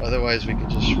 Otherwise we can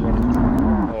just run.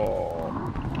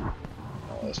 Oh,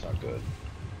 that's not good.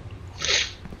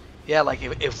 Yeah, like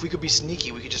if we could be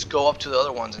sneaky, we could just go up to the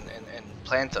other ones and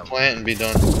plant them. Plant and be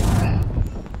done.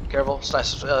 Careful.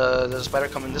 There's a spider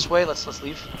coming this way. Let's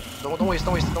leave. Don't waste it.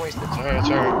 Don't waste it. It's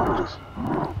alright.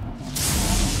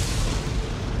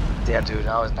 Damn, dude.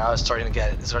 Now it's starting to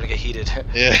get heated.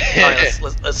 Yeah. Alright,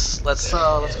 let's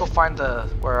go find the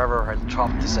wherever I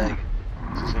dropped this egg.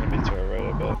 This is gonna be to our right,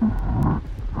 I bet.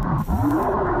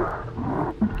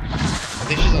 I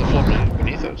think she's on the floor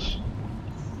beneath us.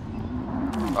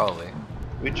 Probably.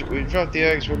 We dropped the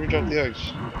eggs. Where did we drop the eggs?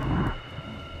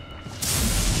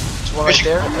 There's one right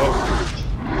there.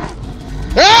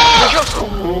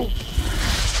 Oh.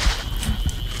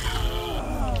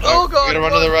 Oh god! We gotta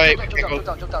run to the right.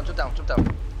 Jump down.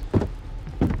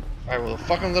 Alright, well the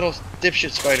fucking little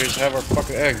dipshit spiders have our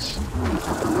fucking eggs.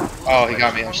 Oh, he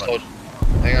got me. I'm slowed.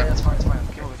 Hang Yeah, on. that's fine.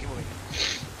 Keep moving.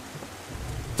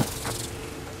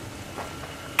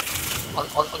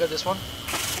 I'll get this one.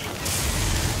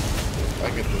 I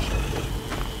get this one.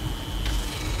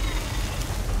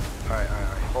 Alright.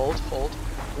 Hold.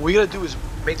 What we gotta do is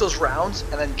make those rounds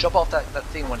and then jump off that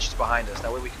thing when she's behind us.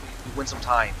 That way we win some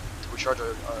time to recharge our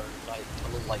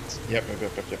little lights. Yep.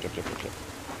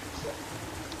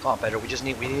 Come on, Pedro. We just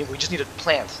need to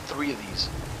plant 3 of these.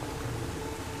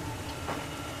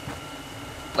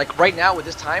 Like right now with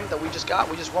this time that we just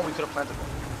won, we could have planted one.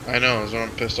 I know, that's what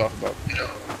I'm pissed off about.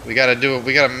 We gotta do it.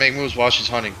 We gotta make moves while she's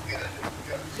hunting. Yeah.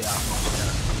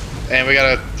 And we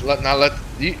gotta not let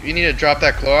you need to drop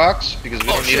that Clorox because we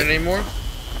don't need it anymore.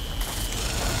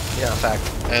 Yeah, fact.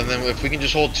 And then if we can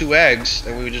just hold 2 eggs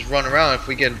and we would just run around, if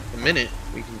we get a minute,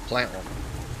 we can plant one.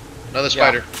 Another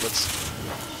spider. Yeah,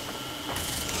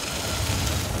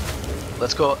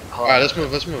 let's go. Alright, let's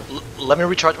move. Let me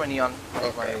recharge my neon.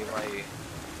 Okay. My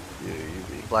Yeah,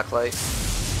 UV. black light.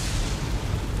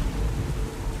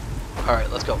 Alright,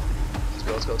 let's go.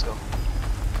 Let's go.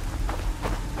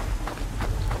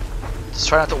 Just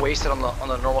try not to waste it on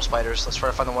the normal spiders. Let's try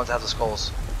to find the ones that have the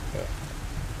skulls. Yeah.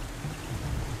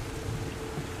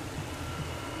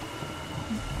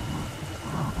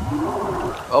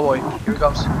 Oh boy, here he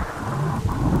comes.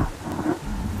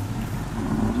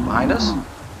 Behind us?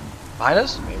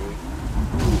 Maybe.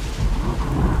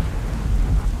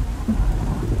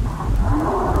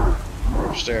 Or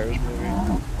upstairs, maybe.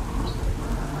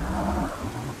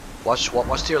 Watch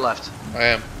to your left. I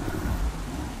am.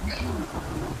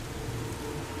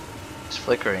 It's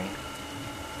flickering.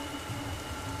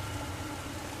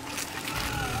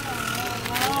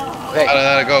 Okay.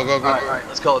 Go. Alright,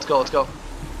 let's go.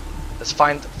 Let's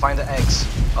find the eggs.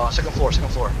 Second floor,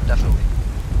 definitely.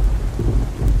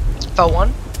 Found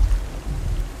one.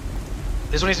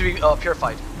 This one needs to be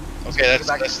purified. Okay,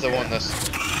 that's the one. Let's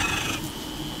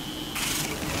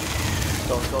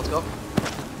go.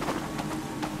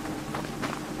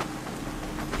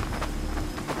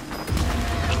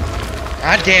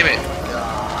 God damn it!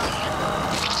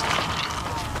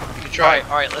 You can try.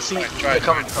 Alright, let's see. Try it.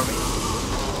 Coming.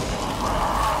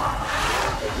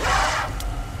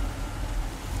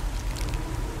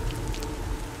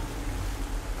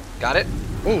 Got it?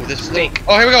 Ooh, this Snake.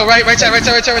 Oh, here we go. Right side.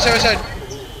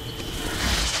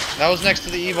 That was next to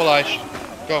the evil eye.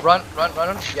 Go. Run.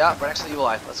 Yeah, right next to the evil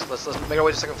eye. Let's make our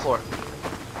way to the second floor.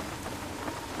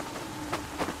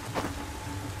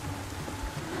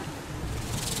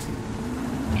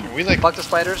 Can we like? Fuck the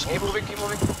spiders. Keep moving.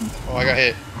 Oh, I got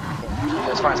hit.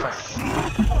 Yeah, it's fine.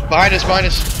 Behind us.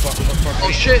 Fuck.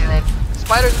 Oh shit!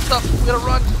 Spiders and stuff. We gotta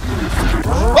run.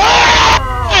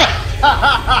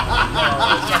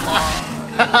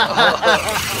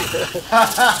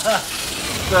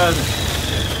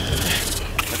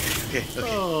 Okay.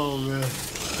 Oh man.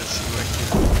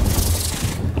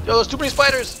 Yo, there's too many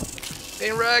spiders.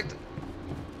 Getting wrecked.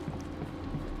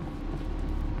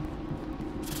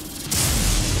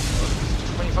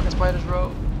 Too many fucking spiders,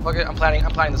 bro. Fuck it, I'm planning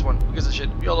this one. Who gives a shit?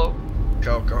 YOLO.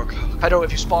 Go. Pedro,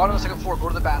 if you spawn on the second floor, go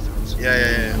to the bathrooms.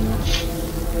 Yeah.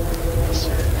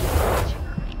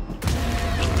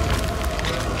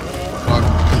 Fuck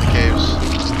the caves.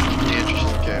 Be interested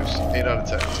in the caves. 8 out of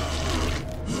 10.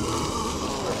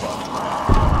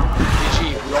 GG,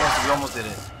 we almost did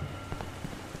it.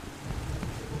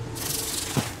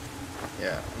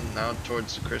 Yeah, now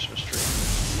towards the Christmas tree.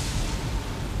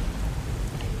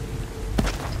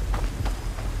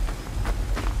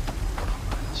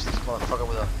 This motherfucker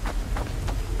with a.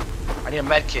 I need a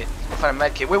med kit. Find a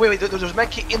med kit. Wait. There's a med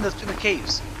kit in the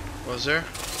caves. Was there?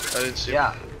 I didn't see.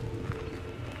 Yeah.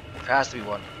 There has to be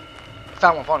one.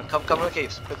 Found one. Come in the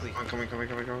caves quickly. I'm coming.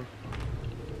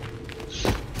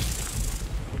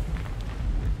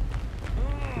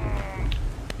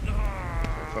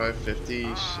 50,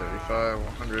 75,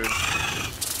 100.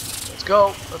 Let's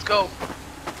go.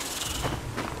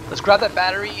 Let's grab that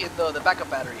battery in the backup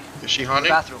battery. Is she In the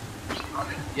hunting? bathroom.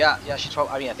 Yeah, she's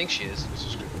probably. I mean, I think she is. This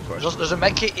is a good question. There's a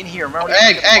med kit in here. Remember?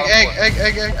 Egg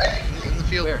in the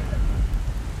field. Where?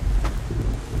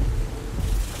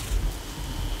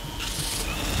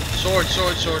 Sword.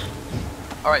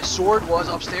 All right, sword was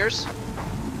upstairs.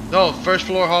 No, first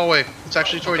floor hallway. It's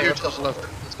actually toward Okay, here, let's to the left.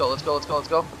 Let's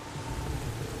go.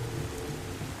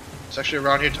 It's actually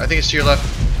around here. I think it's to your left.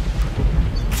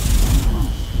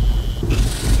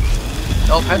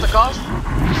 No Pentecost.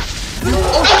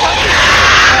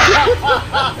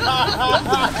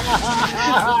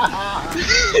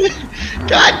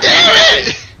 God damn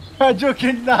it! Pedro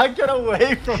cannot get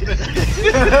away from it.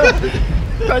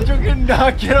 Pedro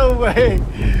cannot get away.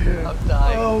 I'm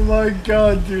dying. Oh my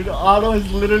god, dude. Otto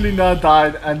has literally not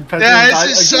died, and Pedro died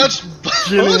This is again. such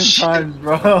Jillion bullshit. times,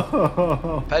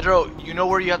 bro. Pedro, you know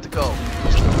where you have to go.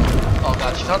 Oh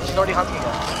god, she's already hunting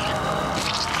again.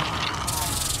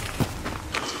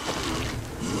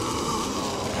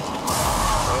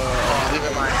 Leave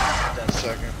it mine.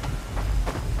 Second.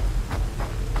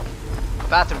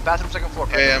 Bathroom, second floor.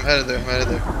 Pedro. Okay, I'm headed there.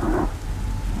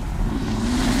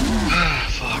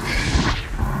 Fuck.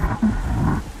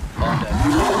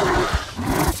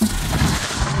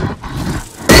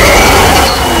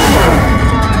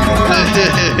 Oh, I'm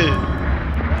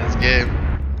dead. This game.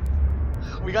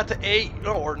 We got to 8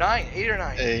 or 9. 8 or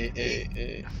 9.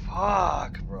 Eight.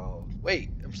 Fuck, bro. Wait,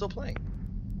 I'm still playing.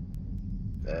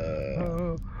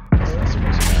 Uh,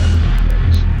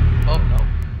 Oh no.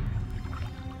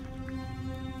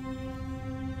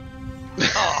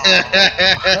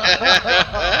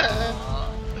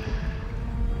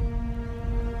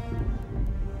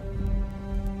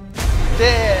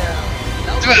 Damn.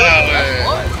 That was fun. That's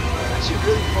fun. Actually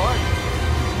really fun.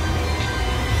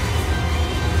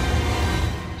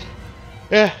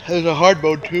 Yeah, there's a hard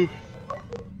mode too.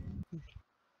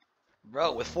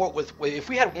 Bro, with if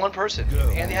we had one person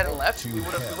and Andy hadn't left, we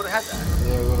would have had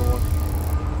that.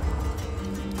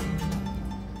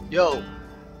 Yo,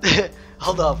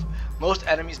 hold up. Most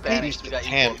enemies banished. We got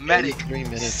equal. Medic. 3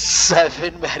 minutes.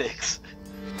 7 medics.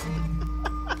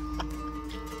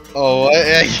 Oh, what?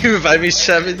 Yeah, you revived me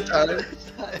 7 times.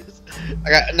 I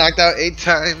got knocked out 8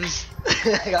 times.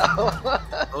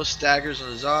 No staggers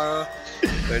on Zara.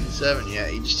 37. Yeah,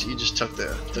 you just took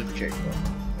the cake.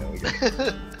 There we go.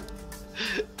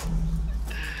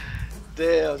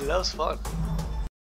 Damn, dude, that was fun.